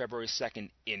back on February 2nd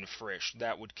in Frisch.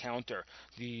 That would counter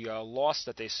the loss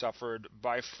that they suffered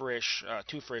by Frisch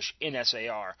to Frisch in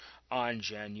SAR on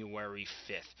January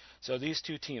 5th. So these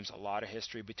two teams, a lot of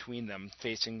history between them,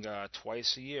 facing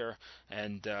twice a year,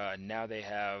 and now they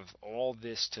have all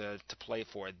this to play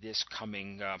for this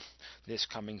coming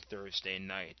Thursday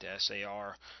night.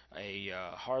 SAR, a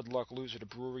hard luck loser to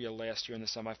Brugge last year in the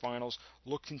semifinals,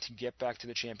 looking to get back to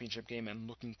the championship game and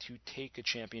looking to take a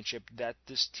championship that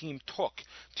this team took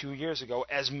 2 years ago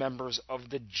as members of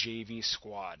the JV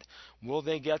squad. Will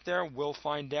they get there? We'll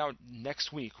find out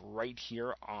next week right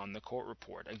here on the Court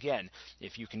Report. Again,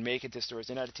 if you can make it this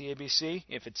Thursday night at TABC,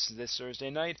 if it's this Thursday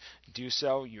night, do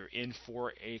so. You're in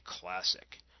for a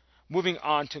classic. Moving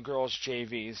on to girls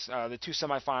JVs, the two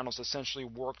semifinals essentially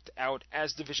worked out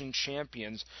as division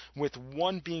champions, with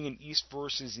one being an East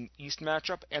versus an East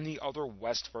matchup and the other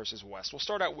West versus West. We'll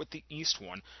start out with the East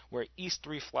one, where East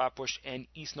 3 Flatbush and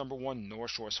East number 1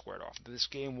 North Shore squared off. This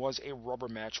game was a rubber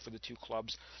match for the two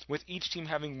clubs, with each team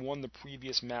having won the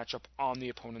previous matchup on the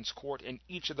opponent's court, and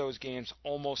each of those games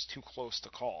almost too close to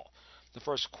call. The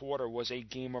first quarter was a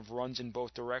game of runs in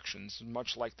both directions,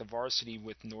 much like the varsity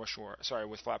with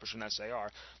Flatbush and SAR.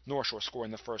 North Shore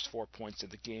scoring the first 4 points of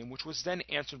the game, which was then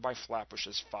answered by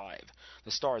Flatbush's 5.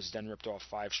 The Stars then ripped off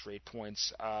 5 straight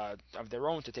points of their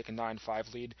own to take a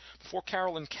 9-5 lead, before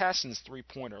Carolyn Cassin's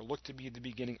 3-pointer looked to be the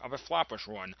beginning of a Flatbush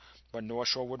run, but North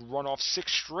Shore would run off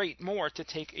 6 straight more to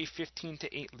take a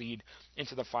 15-8 lead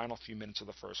into the final few minutes of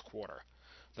the first quarter.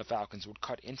 The Falcons would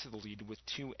cut into the lead with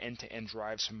 2 end-to-end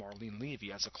drives from Marlene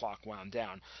Levy as the clock wound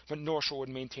down, but North Shore would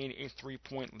maintain a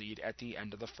 3-point lead at the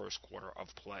end of the first quarter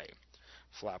of play.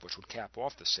 Flatbush would cap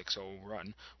off the 6-0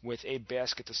 run with a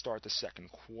basket to start the second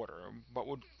quarter, but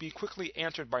would be quickly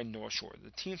answered by North Shore.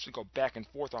 The teams would go back and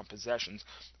forth on possessions,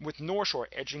 with North Shore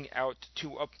edging out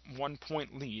to a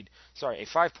 5-point lead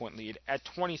at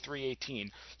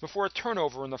 23-18 before a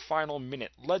turnover in the final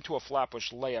minute led to a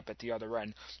Flatbush layup at the other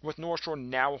end, with North Shore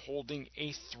now holding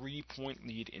a 3-point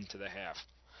lead into the half.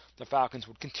 The Falcons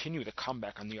would continue the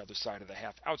comeback on the other side of the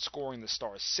half, outscoring the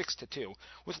Stars 6-2,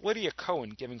 with Lydia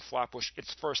Cohen giving Flatbush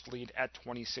its first lead at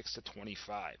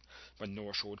 26-25. But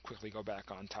North Shore would quickly go back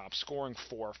on top, scoring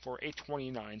 4 for a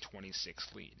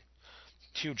 29-26 lead.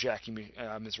 Two Jackie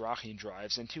Mizrahi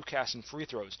drives and two Casson free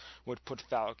throws would put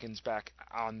Falcons back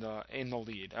in the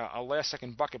lead. A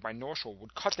last-second bucket by North Shore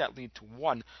would cut that lead to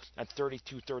 1 at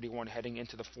 32-31 heading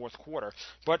into the fourth quarter.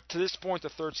 But to this point, the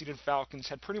third-seeded Falcons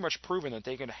had pretty much proven that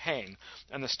they could hang,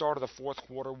 and the start of the fourth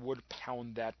quarter would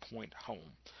pound that point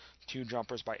home. Two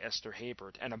jumpers by Esther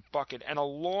Habert and a bucket and a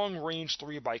long-range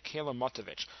three by Kayla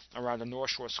Mutovich around the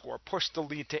North Shore score pushed the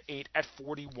lead to 8 at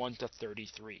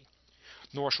 41-33.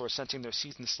 North Shore, sensing their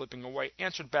season slipping away,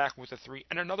 answered back with a three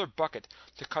and another bucket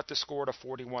to cut the score to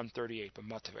 41-38, but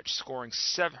Mutovich, scoring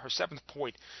her seventh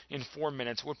point in 4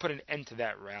 minutes, would put an end to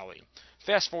that rally.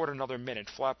 Fast forward another minute,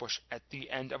 Flatbush, at the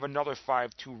end of another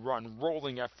 5-2 run,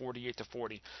 rolling at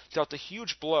 48-40, dealt a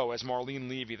huge blow as Marlene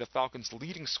Levy, the Falcons'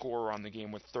 leading scorer on the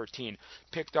game with 13,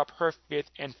 picked up her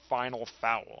fifth and final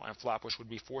foul, and Flatbush would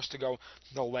be forced to go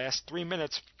the last 3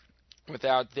 minutes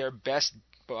without their best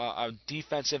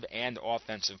defensive and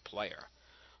offensive player.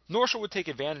 North Shore would take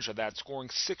advantage of that, scoring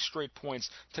 6 straight points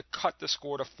to cut the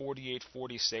score to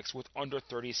 48-46 with under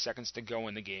 30 seconds to go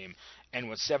in the game. And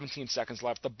with 17 seconds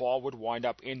left, the ball would wind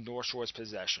up in North Shore's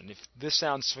possession. If this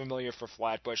sounds familiar for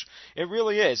Flatbush, it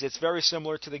really is. It's very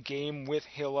similar to the game with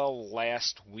Hillel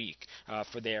last week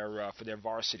for their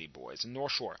varsity boys. And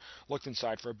North Shore looked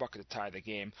inside for a bucket to tie the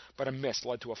game, but a miss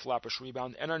led to a Flatbush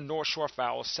rebound and a North Shore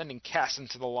foul, sending Casson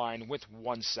to the line with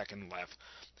 1 second left.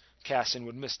 Casson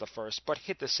would miss the first, but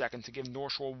hit the second to give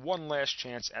North Shore one last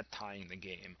chance at tying the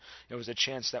game. It was a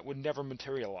chance that would never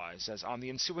materialize, as on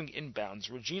the ensuing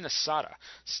inbounds, Regina Sada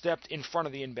stepped in front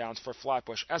of the inbounds for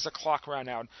Flatbush as the clock ran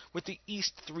out, with the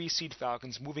East 3-seed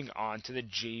Falcons moving on to the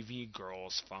JV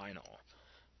Girls Final.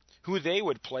 Who they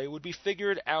would play would be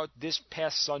figured out this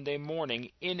past Sunday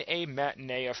morning in a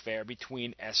matinee affair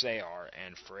between SAR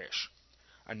and Frisch.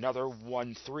 Another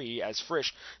 1-3 as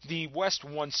Frisch, the West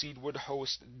 1 seed, would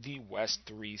host the West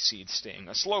 3 seed Sting.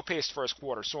 A slow-paced first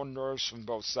quarter saw nerves from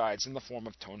both sides in the form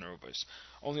of turnovers.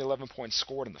 Only 11 points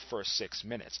scored in the first 6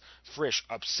 minutes. Frisch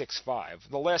up 6-5.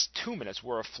 The last 2 minutes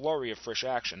were a flurry of Frisch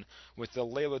action, with the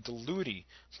Layla Deludi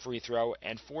free throw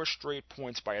and 4 straight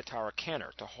points by Atara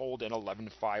Canner to hold an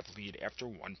 11-5 lead after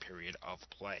 1 period of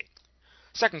play.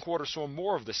 Second quarter saw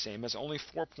more of the same as only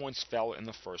 4 points fell in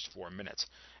the first 4 minutes.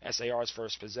 SAR's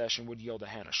first possession would yield a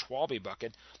Hannah Schwalbe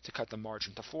bucket to cut the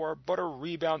margin to 4, but a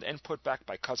rebound and putback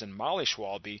by cousin Molly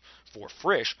Schwalbe for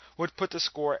Frisch would put the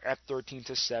score at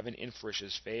 13-7 in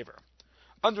Frisch's favor.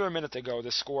 Under a minute to go,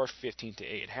 the score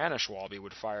 15-8. Hannah Schwalbe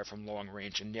would fire from long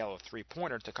range and nail a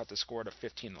three-pointer to cut the score to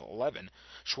 15-11.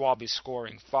 Schwalbe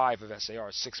scoring 5 of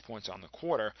SAR's 6 points on the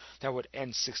quarter. That would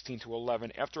end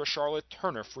 16-11 after a Charlotte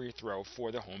Turner free throw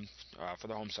for the home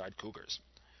side Cougars.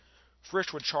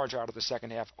 Frisch would charge out of the second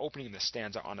half, opening the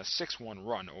stanza on a 6-1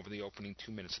 run over the opening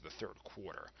 2 minutes of the third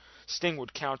quarter. Sting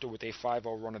would counter with a 5-0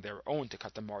 run of their own to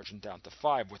cut the margin down to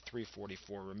 5 with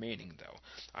 3:44 remaining, though.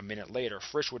 A minute later,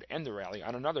 Frisch would end the rally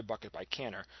on another bucket by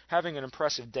Canner, having an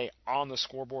impressive day on the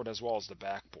scoreboard as well as the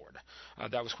backboard.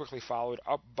 That was quickly followed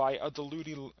up by a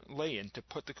Deludi lay-in to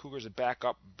put the Cougars back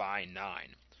up by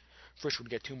 9. Frisch would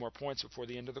get 2 more points before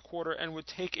the end of the quarter and would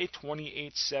take a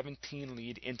 28-17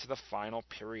 lead into the final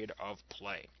period of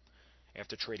play.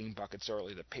 After trading buckets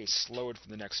early, the pace slowed for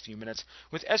the next few minutes,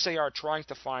 with SAR trying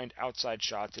to find outside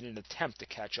shots in an attempt to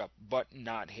catch up, but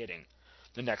not hitting.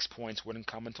 The next points wouldn't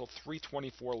come until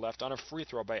 3:24 left on a free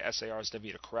throw by SAR's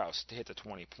Davida Kraus to hit the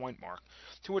 20-point mark,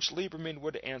 to which Lieberman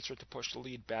would answer to push the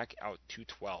lead back out to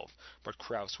 12. But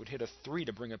Kraus would hit a 3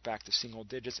 to bring it back to single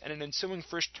digits, and an ensuing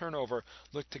Frisch turnover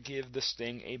looked to give the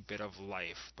Sting a bit of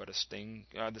life. But the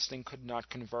Sting could not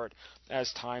convert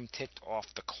as time ticked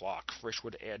off the clock. Frisch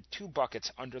would add 2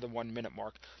 buckets under the 1-minute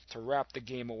mark to wrap the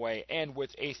game away, and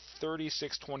with a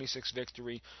 36-26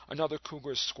 victory, another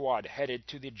Cougars squad headed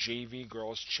to the JV Girls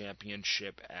girls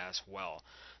championship as well.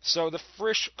 So the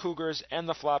Frisch Cougars and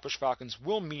the Flatbush Falcons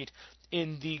will meet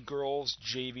in the girls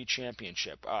JV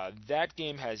championship. That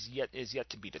game is yet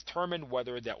to be determined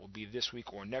whether that will be this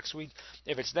week or next week.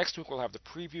 If it's next week, we'll have the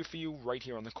preview for you right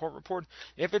here on the Court Report.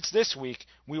 If it's this week,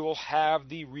 we will have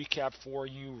the recap for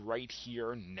you right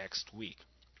here next week.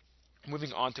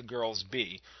 Moving on to Girls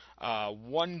B.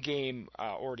 One game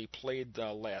already played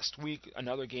last week,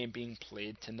 another game being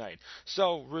played tonight.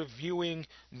 So, reviewing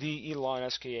the Elon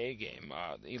SKA game.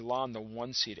 Elon, the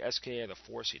 1 seed, SKA, the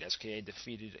 4 seed. SKA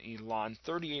defeated Elon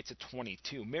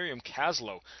 38-22. Miriam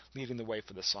Kaslow leading the way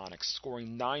for the Sonics,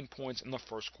 scoring 9 points in the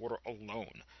first quarter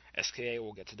alone. SKA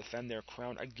will get to defend their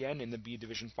crown again in the B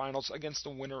Division Finals against the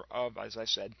winner of, as I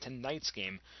said, tonight's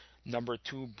game, number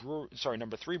 3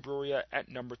 Bruriah at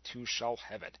number 2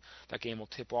 Shalhevet. That game will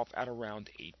tip off at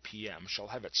around 8 p.m.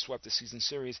 Shalhevet swept the season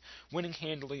series, winning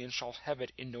handily in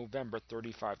Shalhevet in November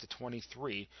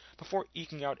 35-23, before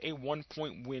eking out a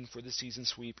 1-point win for the season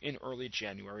sweep in early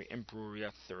January in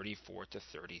Bruriah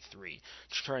 34-33.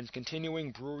 Trend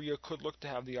continuing, Bruriah could look to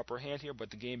have the upper hand here,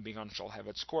 but the game being on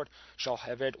Shalhevet's court,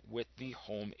 Shalhevet with the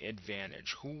home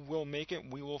advantage. Who will make it?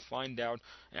 We will find out,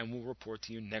 and we'll report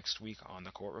to you next week on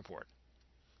the Court Report.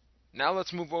 Now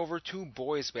let's move over to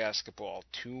boys basketball.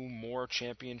 2 more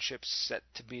championships set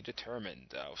to be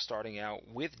determined, starting out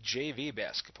with JV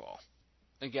basketball.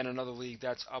 Again, another league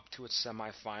that's up to its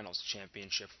semifinals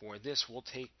championship for this will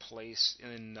take place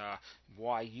in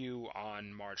YU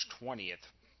on March 20th.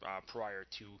 Prior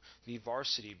to the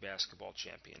varsity basketball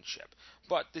championship.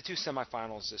 But the 2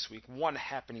 semifinals this week, one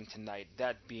happening tonight,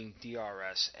 that being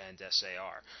DRS and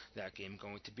SAR. That game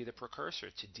going to be the precursor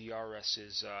to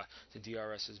DRS's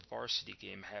varsity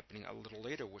game happening a little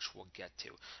later, which we'll get to.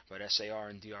 But SAR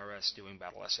and DRS doing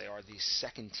battle. SAR the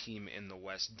second team in the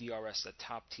West, DRS the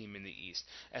top team in the East.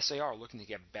 SAR looking to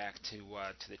get back to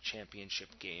the championship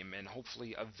game and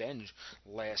hopefully avenge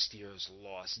last year's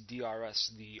loss.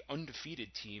 DRS the undefeated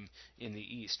team in the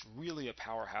East, really a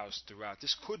powerhouse throughout.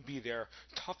 This could be their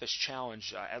toughest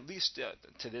challenge, at least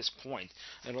to this point.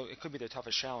 It could be their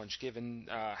toughest challenge given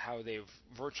how they've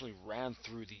virtually ran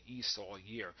through the East all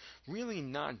year. Really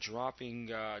not dropping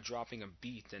a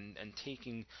beat and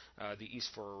taking the East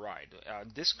for a ride.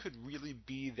 This could really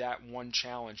be that one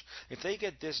challenge. If they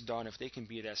get this done, if they can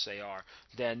beat SAR,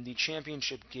 then the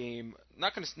championship game,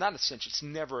 not a cinch, it's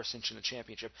never a cinch in the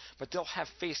championship, but they'll have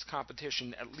faced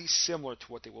competition at least similar to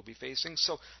what they will be facing,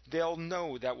 so they'll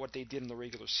know that what they did in the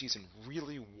regular season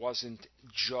really wasn't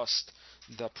just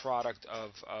the product of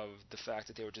the fact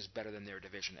that they were just better than their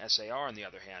division. SAR, on the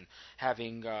other hand,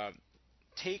 having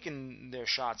taken their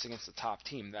shots against the top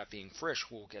team, that being Frisch,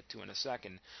 who we'll get to in a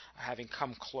second, having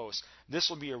come close, this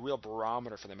will be a real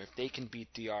barometer for them. If they can beat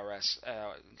DRS,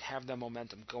 have that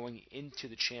momentum going into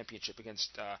the championship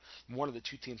against one of the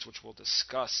 2 teams, which we'll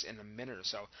discuss in a minute or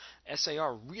so,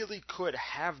 SAR really could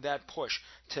have that push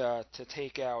to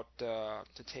take out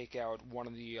one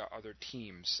of the other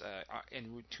teams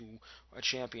en route to a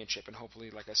championship, and hopefully,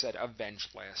 like I said, avenge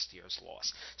last year's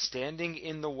loss. Standing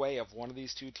in the way of one of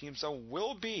these 2 teams, though,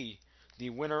 will be the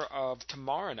winner of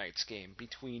tomorrow night's game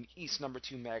between East number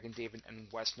 2 Magen David and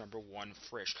West number 1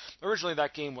 Frisch. Originally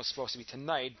that game was supposed to be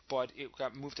tonight, but it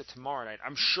got moved to tomorrow night.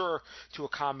 I'm sure to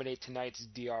accommodate tonight's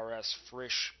DRS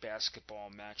Frisch basketball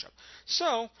matchup.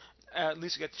 So, at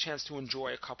least we get the chance to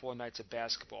enjoy a couple of nights of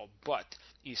basketball, but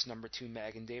East number 2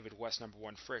 Magen David, West number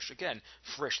 1 Frisch. Again,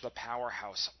 Frisch the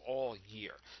powerhouse all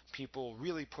year. People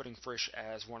really putting Frisch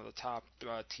as one of the top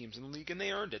teams in the league, and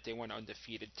they earned it. They went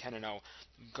undefeated, 10-0,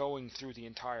 going through the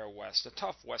entire West. A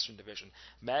tough Western division.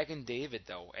 Magen David,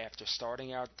 though, after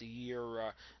starting out the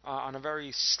year on a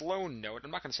very slow note,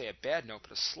 I'm not going to say a bad note,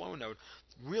 but a slow note,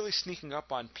 really sneaking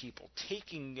up on people,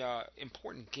 taking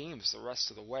important games the rest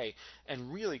of the way,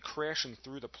 and really crashing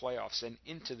through the playoffs and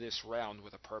into this round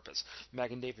with a purpose.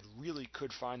 Magen David really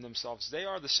could find themselves, they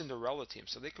are the Cinderella team,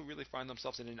 so they could really find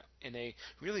themselves in a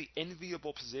really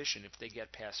enviable position if they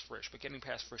get past Frisch. But getting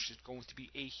past Frisch is going to be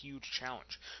a huge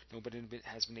challenge. Nobody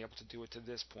has been able to do it to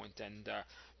this point, and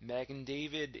Magen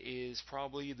David is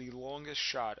probably the longest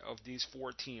shot of these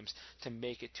 4 teams to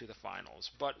make it to the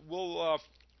finals. But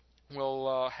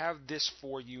We'll have this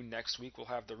for you next week. We'll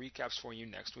have the recaps for you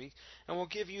next week. And we'll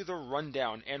give you the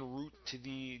rundown en route to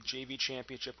the JV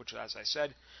Championship, which, as I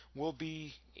said, will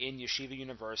be in Yeshiva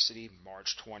University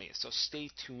March 20th. So stay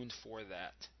tuned for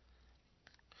that.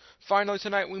 Finally,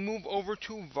 tonight we move over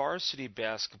to varsity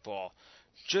basketball.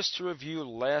 Just to review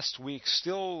last week,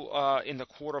 still in the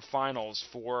quarterfinals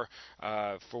for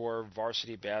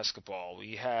varsity basketball,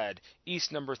 we had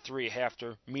East number 3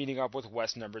 Hafter meeting up with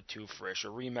West number 2 Frisch, a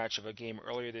rematch of a game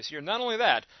earlier this year. Not only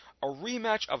that, a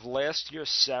rematch of last year's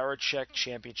Sarachek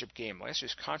championship game, last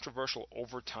year's controversial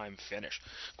overtime finish.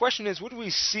 Question is, would we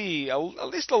see at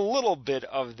least a little bit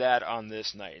of that on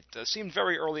this night? It seemed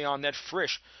very early on that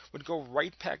Frisch would go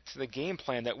right back to the game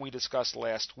plan that we discussed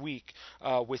last week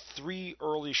with 3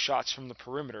 early shots from the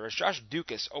perimeter, as Josh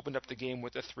Dukas opened up the game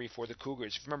with a 3 for the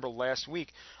Cougars. If you remember last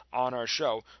week on our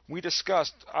show, we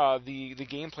discussed the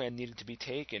game plan needed to be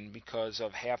taken because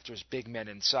of Hafter's big men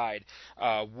inside.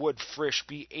 Would Frisch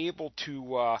be able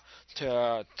to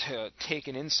take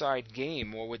an inside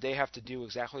game, or would they have to do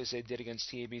exactly as they did against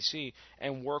TABC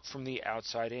and work from the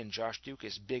outside in? Josh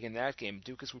Dukas big in that game.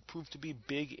 Dukas would prove to be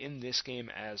big in this game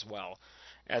as well.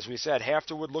 As we said,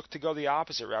 Hafter would look to go the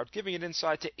opposite route, giving it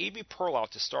inside to A.B. Perlow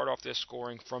to start off their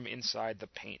scoring from inside the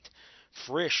paint.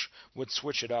 Frisch would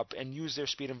switch it up and use their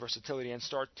speed and versatility and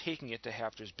start taking it to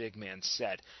Hafter's big man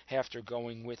set. Hafter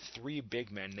going with 3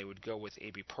 big men. They would go with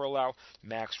A.B. Perlow,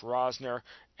 Max Rosner,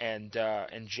 and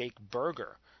Jake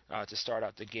Berger to start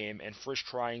out the game, and Frisch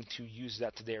trying to use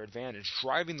that to their advantage,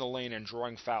 driving the lane and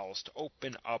drawing fouls to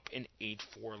open up an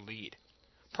 8-4 lead.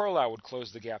 Perlow would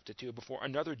close the gap to 2 before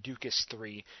another Dukas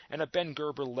 3 and a Ben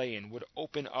Gerber lay-in would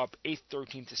open up a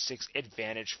 13-6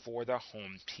 advantage for the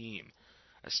home team.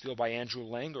 A steal by Andrew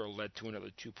Langer led to another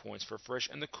 2 points for Frisch,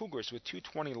 and the Cougars, with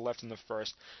 2:20 left in the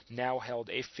first, now held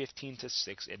a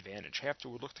 15-6 advantage. Hafter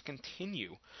would look to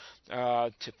continue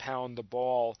to pound the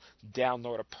ball down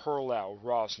low to Perlow,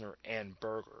 Rosner, and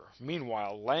Berger.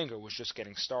 Meanwhile, Langer was just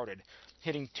getting started,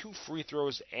 hitting 2 free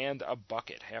throws and a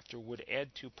bucket. Hafter would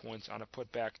add 2 points on a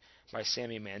putback by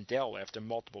Sammy Mandel after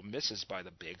multiple misses by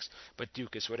the Bigs, but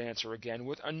Dukas would answer again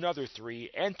with another 3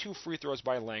 and 2 free throws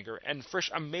by Langer, and Frisch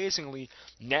amazingly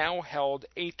now held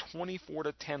a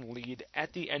 24-10 lead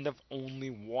at the end of only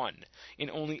 1. In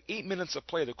only 8 minutes of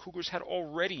play, the Cougars had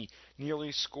already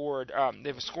nearly scored,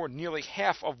 they've scored nearly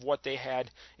half of what they had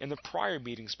in the prior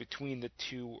meetings between the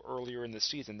two earlier in the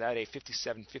season, that a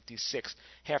 57-56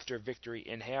 Hafter victory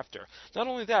in Hafter. Not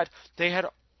only that, they had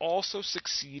also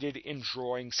succeeded in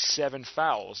drawing 7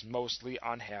 fouls, mostly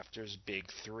on Hafter's big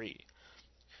 3.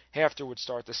 Hafter would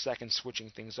start the second switching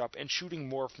things up and shooting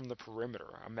more from the perimeter.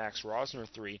 A Max Rosner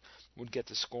 3 would get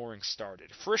the scoring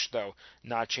started. Frisch, though,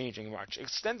 not changing much,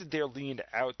 extended their lead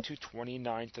out to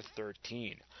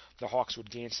 29-13. The Hawks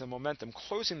would gain some momentum,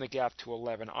 closing the gap to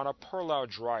 11 on a Perlow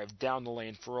drive down the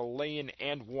lane for a lay-in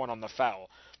and 1 on the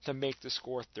foul to make the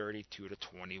score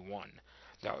 32-21.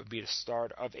 That would be the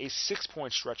start of a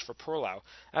 6-point stretch for Perlow,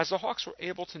 as the Hawks were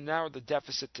able to narrow the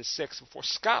deficit to 6 before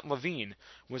Scott Levine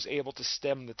was able to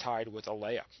stem the tide with a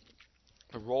layup.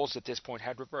 The roles at this point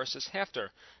had reversed, as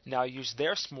Hafter now used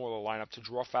their smaller lineup to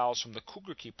draw fouls from the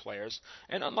Cougar key players,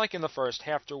 and unlike in the first,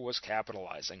 Hafter was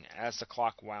capitalizing as the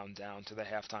clock wound down to the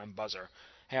halftime buzzer.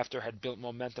 Hafter had built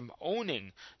momentum,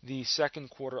 owning the second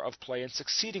quarter of play and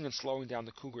succeeding in slowing down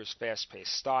the Cougars'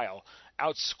 fast-paced style,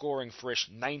 outscoring Frisch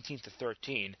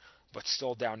 19-13, but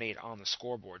still down 8 on the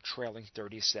scoreboard, trailing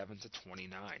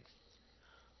 37-29.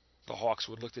 The Hawks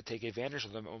would look to take advantage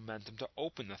of the momentum to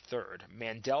open the third.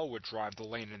 Mandel would drive the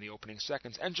lane in the opening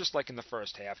seconds, and just like in the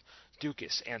first half,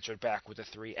 Dukas answered back with a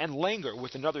 3, and Langer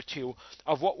with another 2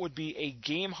 of what would be a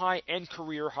game-high and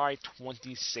career-high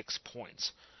 26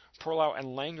 points. Perlow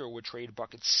and Langer would trade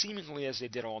buckets seemingly as they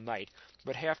did all night,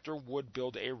 but Hafter would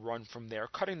build a run from there,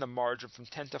 cutting the margin from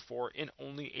 10-4 in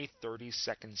only a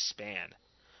 30-second span.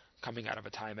 Coming out of a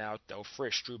timeout, though,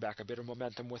 Frisch drew back a bit of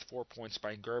momentum with 4 points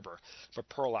by Gerber, but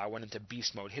Perlow went into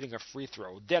beast mode, hitting a free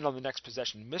throw, then on the next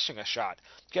possession missing a shot,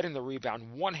 getting the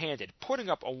rebound one-handed, putting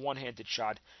up a one-handed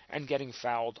shot, and getting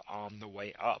fouled on the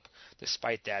way up.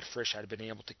 Despite that, Frisch had been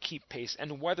able to keep pace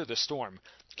and weather the storm,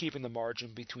 keeping the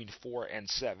margin between 4 and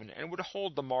 7, and would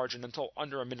hold the margin until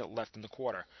under a minute left in the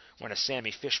quarter, when a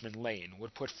Sammy Fishman lane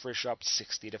would put Frisch up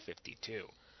 60-52.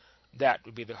 That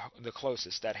would be the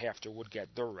closest that Hafter would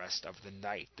get the rest of the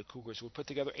night. The Cougars would put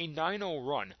together a 9-0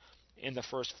 run in the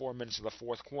first 4 minutes of the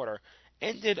fourth quarter,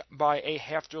 ended by a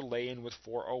Hafter lay-in with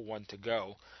 4:01 to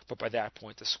go, but by that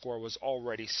point the score was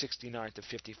already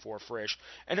 69-54 Frisch,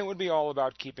 and it would be all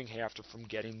about keeping Hafter from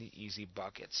getting the easy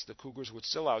buckets. The Cougars would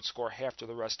still outscore Hafter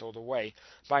the rest of the way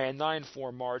by a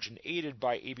 9-4 margin, aided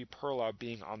by A.B. Perlow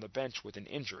being on the bench with an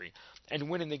injury, and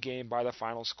winning the game by the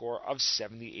final score of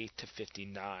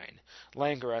 78-59.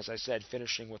 Langer, as I said,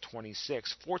 finishing with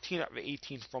 26, 14 of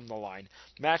 18 from the line,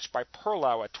 matched by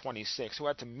Perlow at 26, who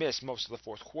had to miss most of the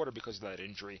fourth quarter because of that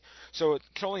injury. So it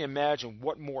can only imagine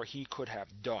what more he could have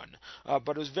done.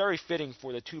 But it was very fitting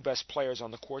for the two best players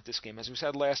on the court this game. As we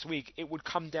said last week, it would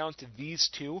come down to these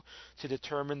two to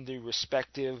determine the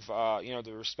respective,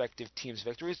 the respective teams'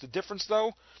 victories. The difference,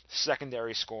 though,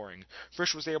 secondary scoring.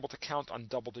 Frisch was able to count on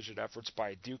double-digit efforts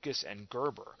by Dukas and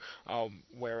Gerber,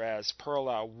 whereas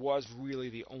Perlow was really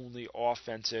the only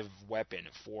offensive weapon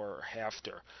for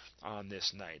Hafter on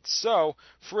this night. So,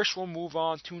 Frisch will move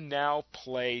on to now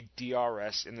play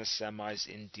DRS in the semis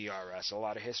in DRS. A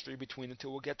lot of history between the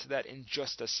two. We'll get to that in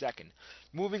just a second.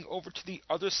 Moving over to the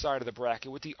other side of the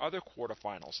bracket with the other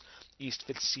quarterfinals. East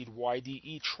 5th seed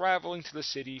YDE traveling to the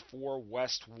city for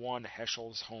West 1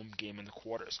 Heschel's home game in the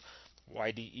quarters.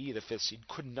 YDE, the 5th seed,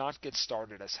 could not get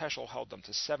started as Heschel held them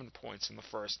to 7 points in the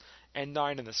first and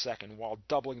 9 in the second, while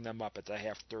doubling them up at the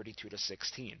half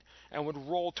 32-16, and would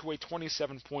roll to a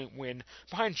 27-point win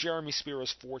behind Jeremy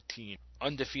Spira's 14.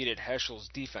 Undefeated Heschel's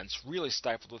defense really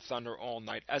stifled the Thunder all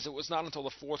night, as it was not until the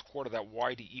fourth quarter that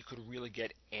YDE could really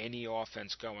get any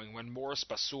offense going when Morris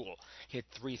Basul hit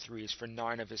 3 threes for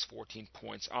 9 of his 14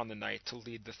 points on the night to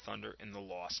lead the Thunder in the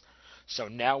loss. So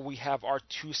now we have our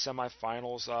two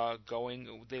semifinals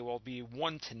going. They will be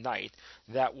one tonight.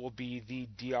 That will be the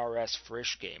DRS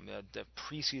Frisch game, the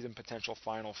preseason potential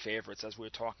final favorites, as we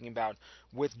were talking about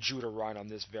with Judah Ryan on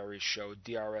this very show.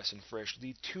 DRS and Frisch,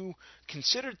 the two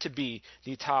considered to be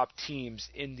the top teams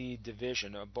in the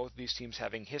division. Both of these teams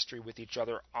having history with each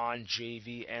other on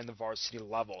JV and the varsity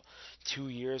level. 2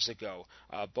 years ago,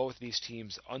 both these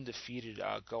teams undefeated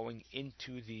going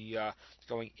into the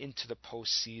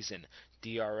postseason.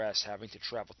 DRS having to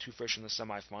travel to Frisch in the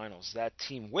semifinals. That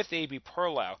team with A.B.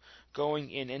 Perlow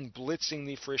going in and blitzing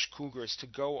the Frisch Cougars to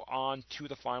go on to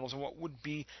the finals in what would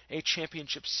be a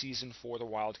championship season for the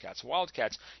Wildcats.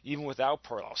 Wildcats, even without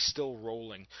Perlow, still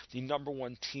rolling. The number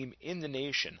one team in the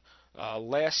nation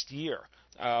last year.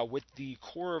 With the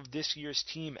core of this year's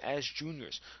team as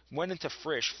juniors, went into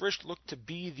Frisch. Frisch looked to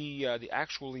be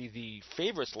the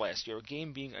favorites last year. A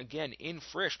game being again in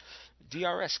Frisch.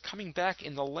 DRS coming back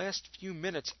in the last few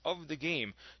minutes of the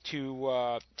game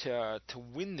to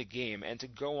win the game and to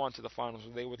go on to the finals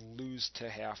where they would lose to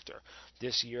Hafter.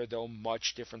 This year, though,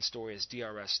 much different story as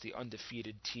DRS, the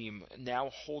undefeated team, now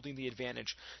holding the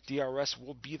advantage. DRS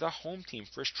will be the home team.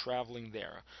 Frisch traveling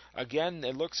there. Again,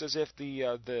 it looks as if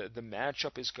the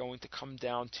matchup is going to come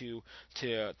down to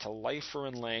Leifer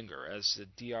and Langer, as the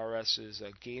DRS's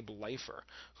Gabe Leifer,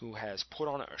 who has put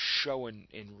on a show in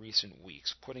recent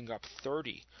weeks, putting up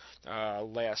 30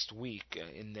 last week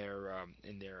in their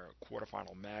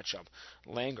quarterfinal matchup.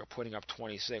 Langer putting up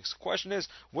 26. The question is,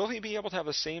 will he be able to have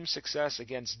the same success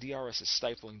against DRS's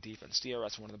stifling defense?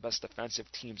 DRS, one of the best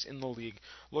defensive teams in the league,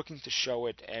 looking to show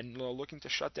it and looking to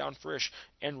shut down Frisch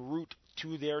and route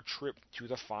to their trip to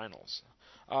the finals.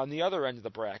 On the other end of the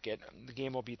bracket, the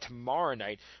game will be tomorrow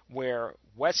night, where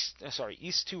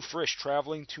East 2 Frisch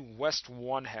traveling to West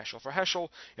 1 Heschel. For Heschel,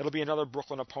 it'll be another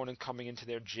Brooklyn opponent coming into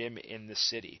their gym in the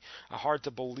city. Hard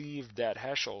to believe that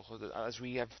Heschel, as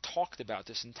we have talked about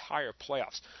this entire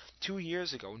playoffs, 2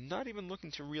 years ago, not even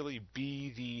looking to really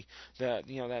be that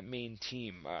main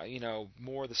team,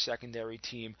 more the secondary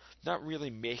team, not really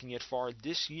making it far.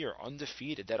 This year,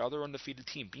 undefeated, that other undefeated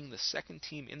team, being the second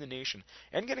team in the nation,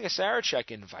 and getting a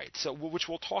Sarachek invite, which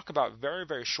we'll talk about very,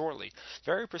 very shortly.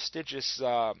 Very prestigious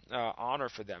honor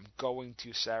for them going to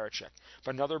Sarachek.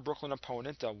 But another Brooklyn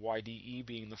opponent, YDE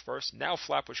being the first, now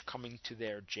Flatbush coming to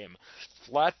their gym.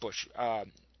 Flatbush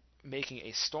making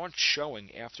a staunch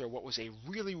showing after what was a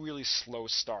really, really slow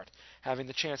start, having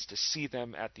the chance to see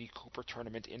them at the Cooper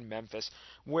tournament in Memphis,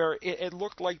 where it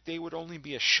looked like they would only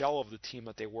be a shell of the team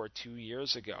that they were 2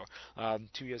 years ago.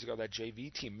 2 years ago, that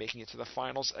JV team making it to the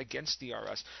finals against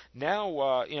DRS.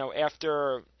 Now,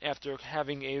 after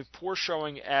having a poor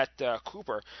showing at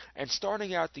Cooper and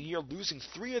starting out the year losing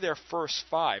 3 of their first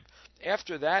 5,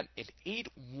 after that, an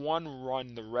 8-1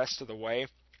 run the rest of the way.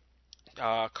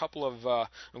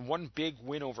 One big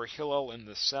win over Hillel in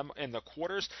the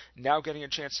quarters. Now getting a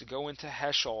chance to go into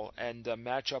Heschel and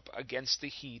match up against the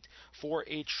Heat for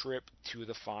a trip to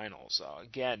the finals.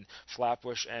 Again,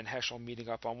 Flatbush and Heschel meeting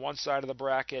up on one side of the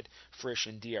bracket. Frisch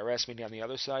and DRS meeting on the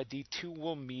other side. The two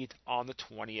will meet on the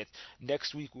 20th.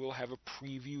 Next week we'll have a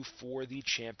preview for the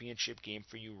championship game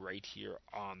for you right here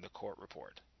on the Court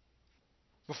Report.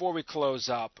 Before we close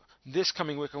up, this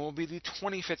coming weekend will be the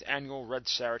 25th annual Red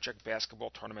Sarachek basketball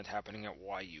tournament happening at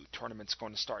YU. Tournament's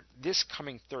going to start this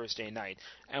coming Thursday night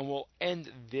and will end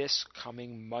this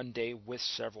coming Monday with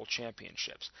several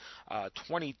championships.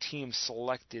 20 teams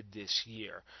selected this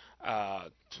year.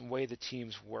 The way the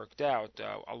teams worked out,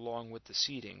 along with the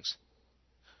seedings,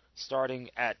 Starting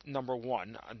at number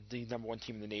one, the number one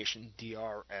team in the nation,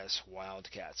 DRS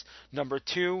Wildcats. Number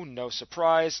two, no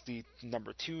surprise, the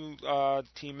number two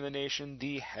team in the nation,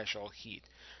 the Heschel Heat.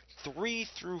 3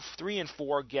 and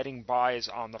 4 getting byes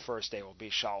on the first day will be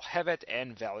Shalhevet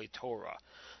and Valley Torah.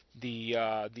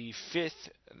 The fifth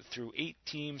through 8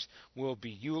 teams will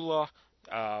be Eula,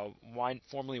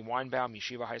 formerly Weinbaum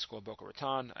Yeshiva High School Boca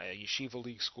Raton, Yeshiva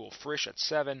League School Frisch at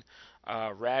 7,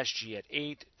 Rashgi at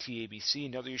 8, TABC,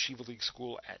 another Yeshiva League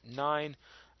School at 9,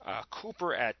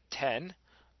 Cooper at 10,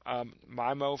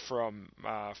 Mimo from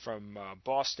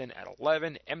Boston at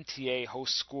 11, MTA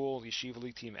Host School Yeshiva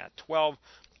League team at 12,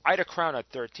 Ida Crown at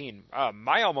 13,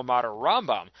 my alma mater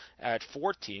Rambam at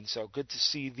 14. So good to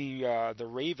see the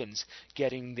Ravens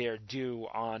getting their due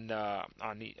on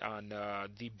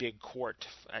the big court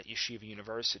at Yeshiva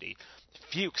University.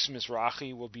 Fuchs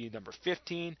Mizrahi will be number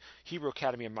 15, Hebrew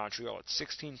Academy of Montreal at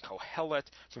 16, Kohelet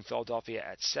from Philadelphia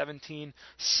at 17,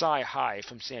 Sci High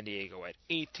from San Diego at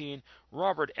 18,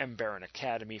 Robert M. Barron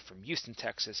Academy from Houston,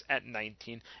 Texas at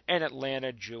 19, and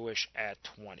Atlanta Jewish at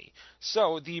 20.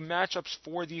 So the matchups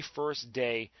for the first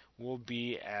day will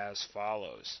be as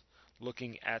follows.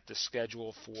 Looking at the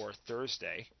schedule for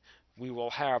Thursday, we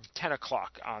will have 10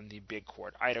 o'clock on the big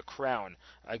court, Ida Crown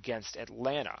against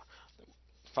Atlanta.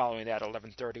 Following that,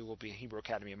 11:30 will be Hebrew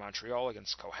Academy of Montreal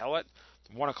against Kohelet.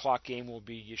 The 1 o'clock game will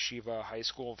be Yeshiva High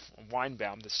School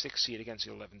Weinbaum, the 6th seed against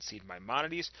the 11th seed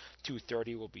Maimonides.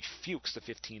 2:30 will be Fuchs, the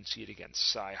 15th seed against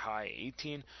Sci High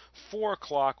 18. 4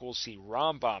 o'clock we'll see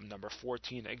Rambam, number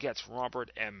 14, against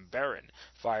Robert M. Barron.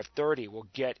 5:30 we'll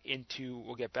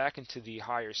get back into the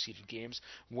higher seeded games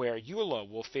where Eula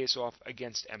will face off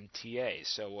against MTA.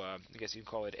 So I guess you can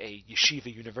call it a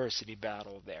Yeshiva University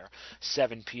battle there.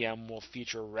 7 p.m. will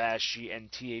feature Rashi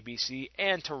and TABC,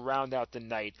 and to round out the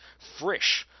night,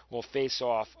 Frisch will face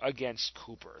off against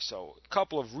Cooper. So a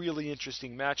couple of really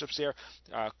interesting matchups there.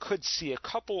 Could see a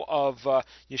couple of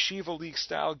Yeshiva League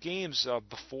style games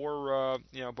before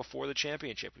the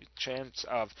championship. Chance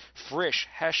of Frisch,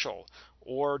 Heschel,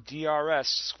 or DRS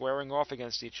squaring off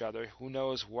against each other. Who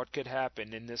knows what could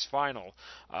happen in this final,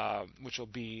 which will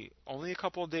be only a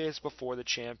couple of days before the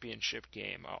championship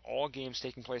game. All games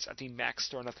taking place at the Max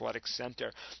Stern Athletic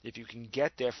Center. If you can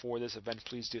get there for this event,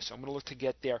 please do so. I'm going to look to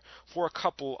get there for a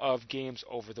couple of games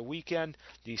over the weekend.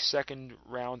 The second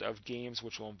round of games,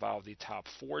 which will involve the top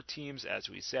 4 teams, as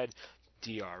we said,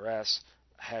 DRS,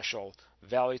 Heschel,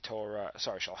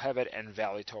 Shalhevet, and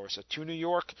Valley Torah. So 2 New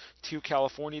York, 2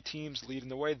 California teams leading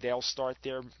the way. They'll start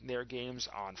their games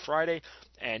on Friday,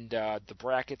 and the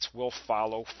brackets will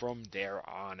follow from there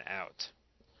on out.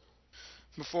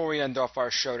 Before we end off our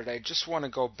show today, just want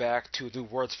to go back to the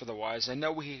Words for the Wise. I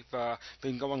know we've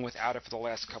been going without it for the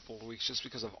last couple of weeks just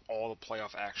because of all the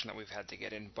playoff action that we've had to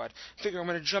get in, but I figure I'm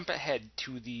going to jump ahead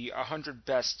to the 100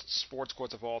 best sports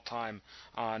quotes of all time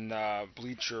on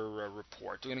Bleacher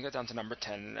Report. We're going to get down to number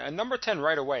 10. And number 10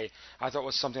 right away I thought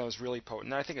was something that was really potent,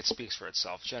 and I think it speaks for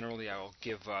itself. Generally, I will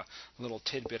give a little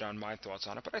tidbit on my thoughts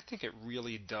on it, but I think it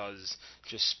really does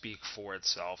just speak for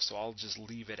itself, so I'll just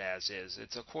leave it as is.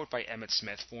 It's a quote by Emmitt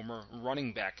Smith, former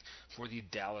running back for the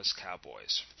Dallas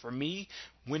Cowboys. For me,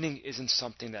 winning isn't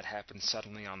something that happens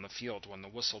suddenly on the field when the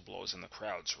whistle blows and the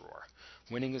crowds roar.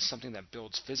 Winning is something that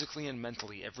builds physically and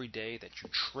mentally every day that you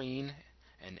train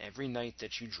and every night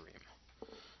that you dream.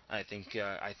 I think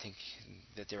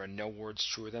that there are no words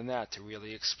truer than that to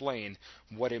really explain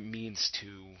what it means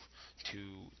to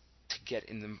get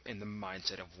in the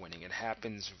mindset of winning. It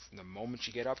happens from the moment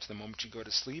you get up to the moment you go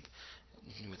to sleep.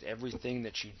 With everything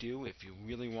that you do, if you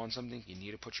really want something, you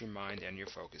need to put your mind and your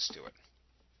focus to it.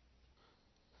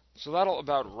 So that'll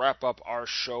about wrap up our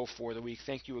show for the week.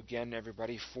 Thank you again,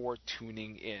 everybody, for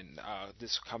tuning in.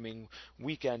 This coming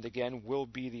weekend, again, will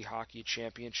be the hockey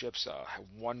championships.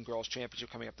 One girls' championship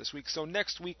coming up this week. So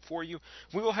next week for you,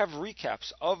 we will have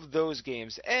recaps of those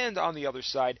games. And on the other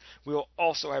side, we will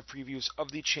also have previews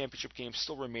of the championship games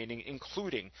still remaining,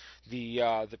 including the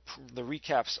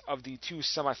recaps of the 2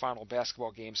 semifinal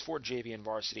basketball games for JV and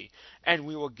varsity. And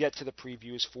we will get to the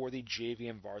previews for the JV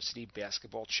and varsity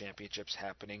basketball championships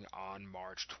happening on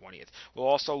March 20th. We'll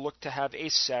also look to have a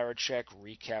Sarachek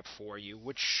recap for you,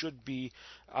 which should be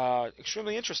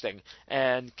extremely interesting,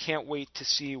 and can't wait to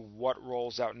see what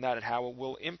rolls out in that and how it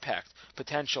will impact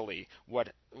potentially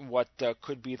what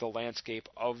could be the landscape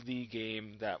of the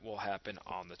game that will happen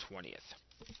on the 20th.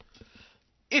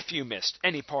 If you missed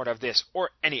any part of this or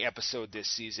any episode this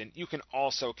season, you can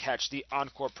also catch the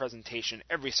encore presentation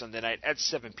every Sunday night at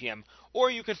 7 p.m., or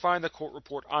you can find the Court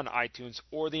Report on iTunes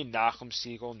or the Nachum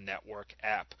Siegel Network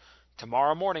app.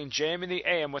 Tomorrow morning, JM in the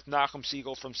AM with Nachum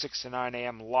Siegel from 6 to 9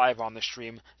 a.m. live on the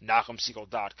stream,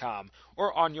 NachumSiegel.com,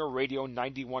 or on your radio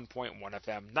 91.1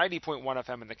 FM, 90.1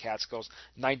 FM in the Catskills,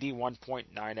 91.9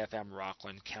 FM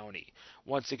Rockland County.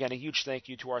 Once again, a huge thank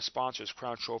you to our sponsors,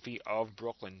 Crown Trophy of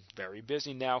Brooklyn. Very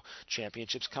busy now.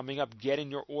 Championships coming up. Get in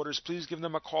your orders. Please give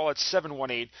them a call at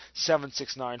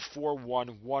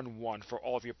 718-769-4111 for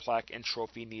all of your plaque and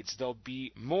trophy needs. They'll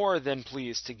be more than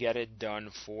pleased to get it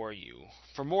done for you.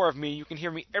 For more of me, you can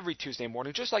hear me every Tuesday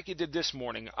morning, just like you did this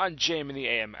morning, on JM in the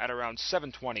AM at around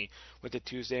 7:20 with the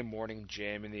Tuesday morning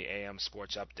JM in the AM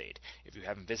Sports Update. If you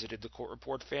haven't visited the Court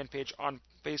Report fan page on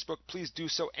Facebook, please do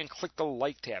so and click the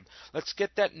like tab. Let's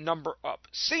get that number up.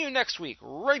 See you next week,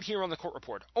 right here on the Court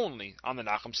Report, only on the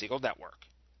Nachum Siegel Network.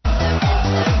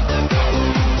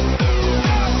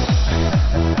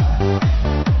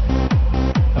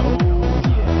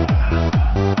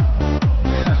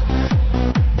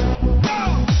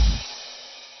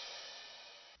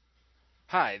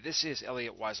 Hi, this is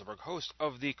Elliot Weiselberg, host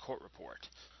of The Court Report.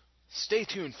 Stay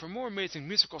tuned for more amazing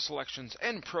musical selections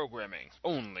and programming,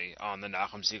 only on the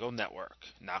Nachum Siegel Network,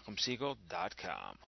 NachumSiegel.com.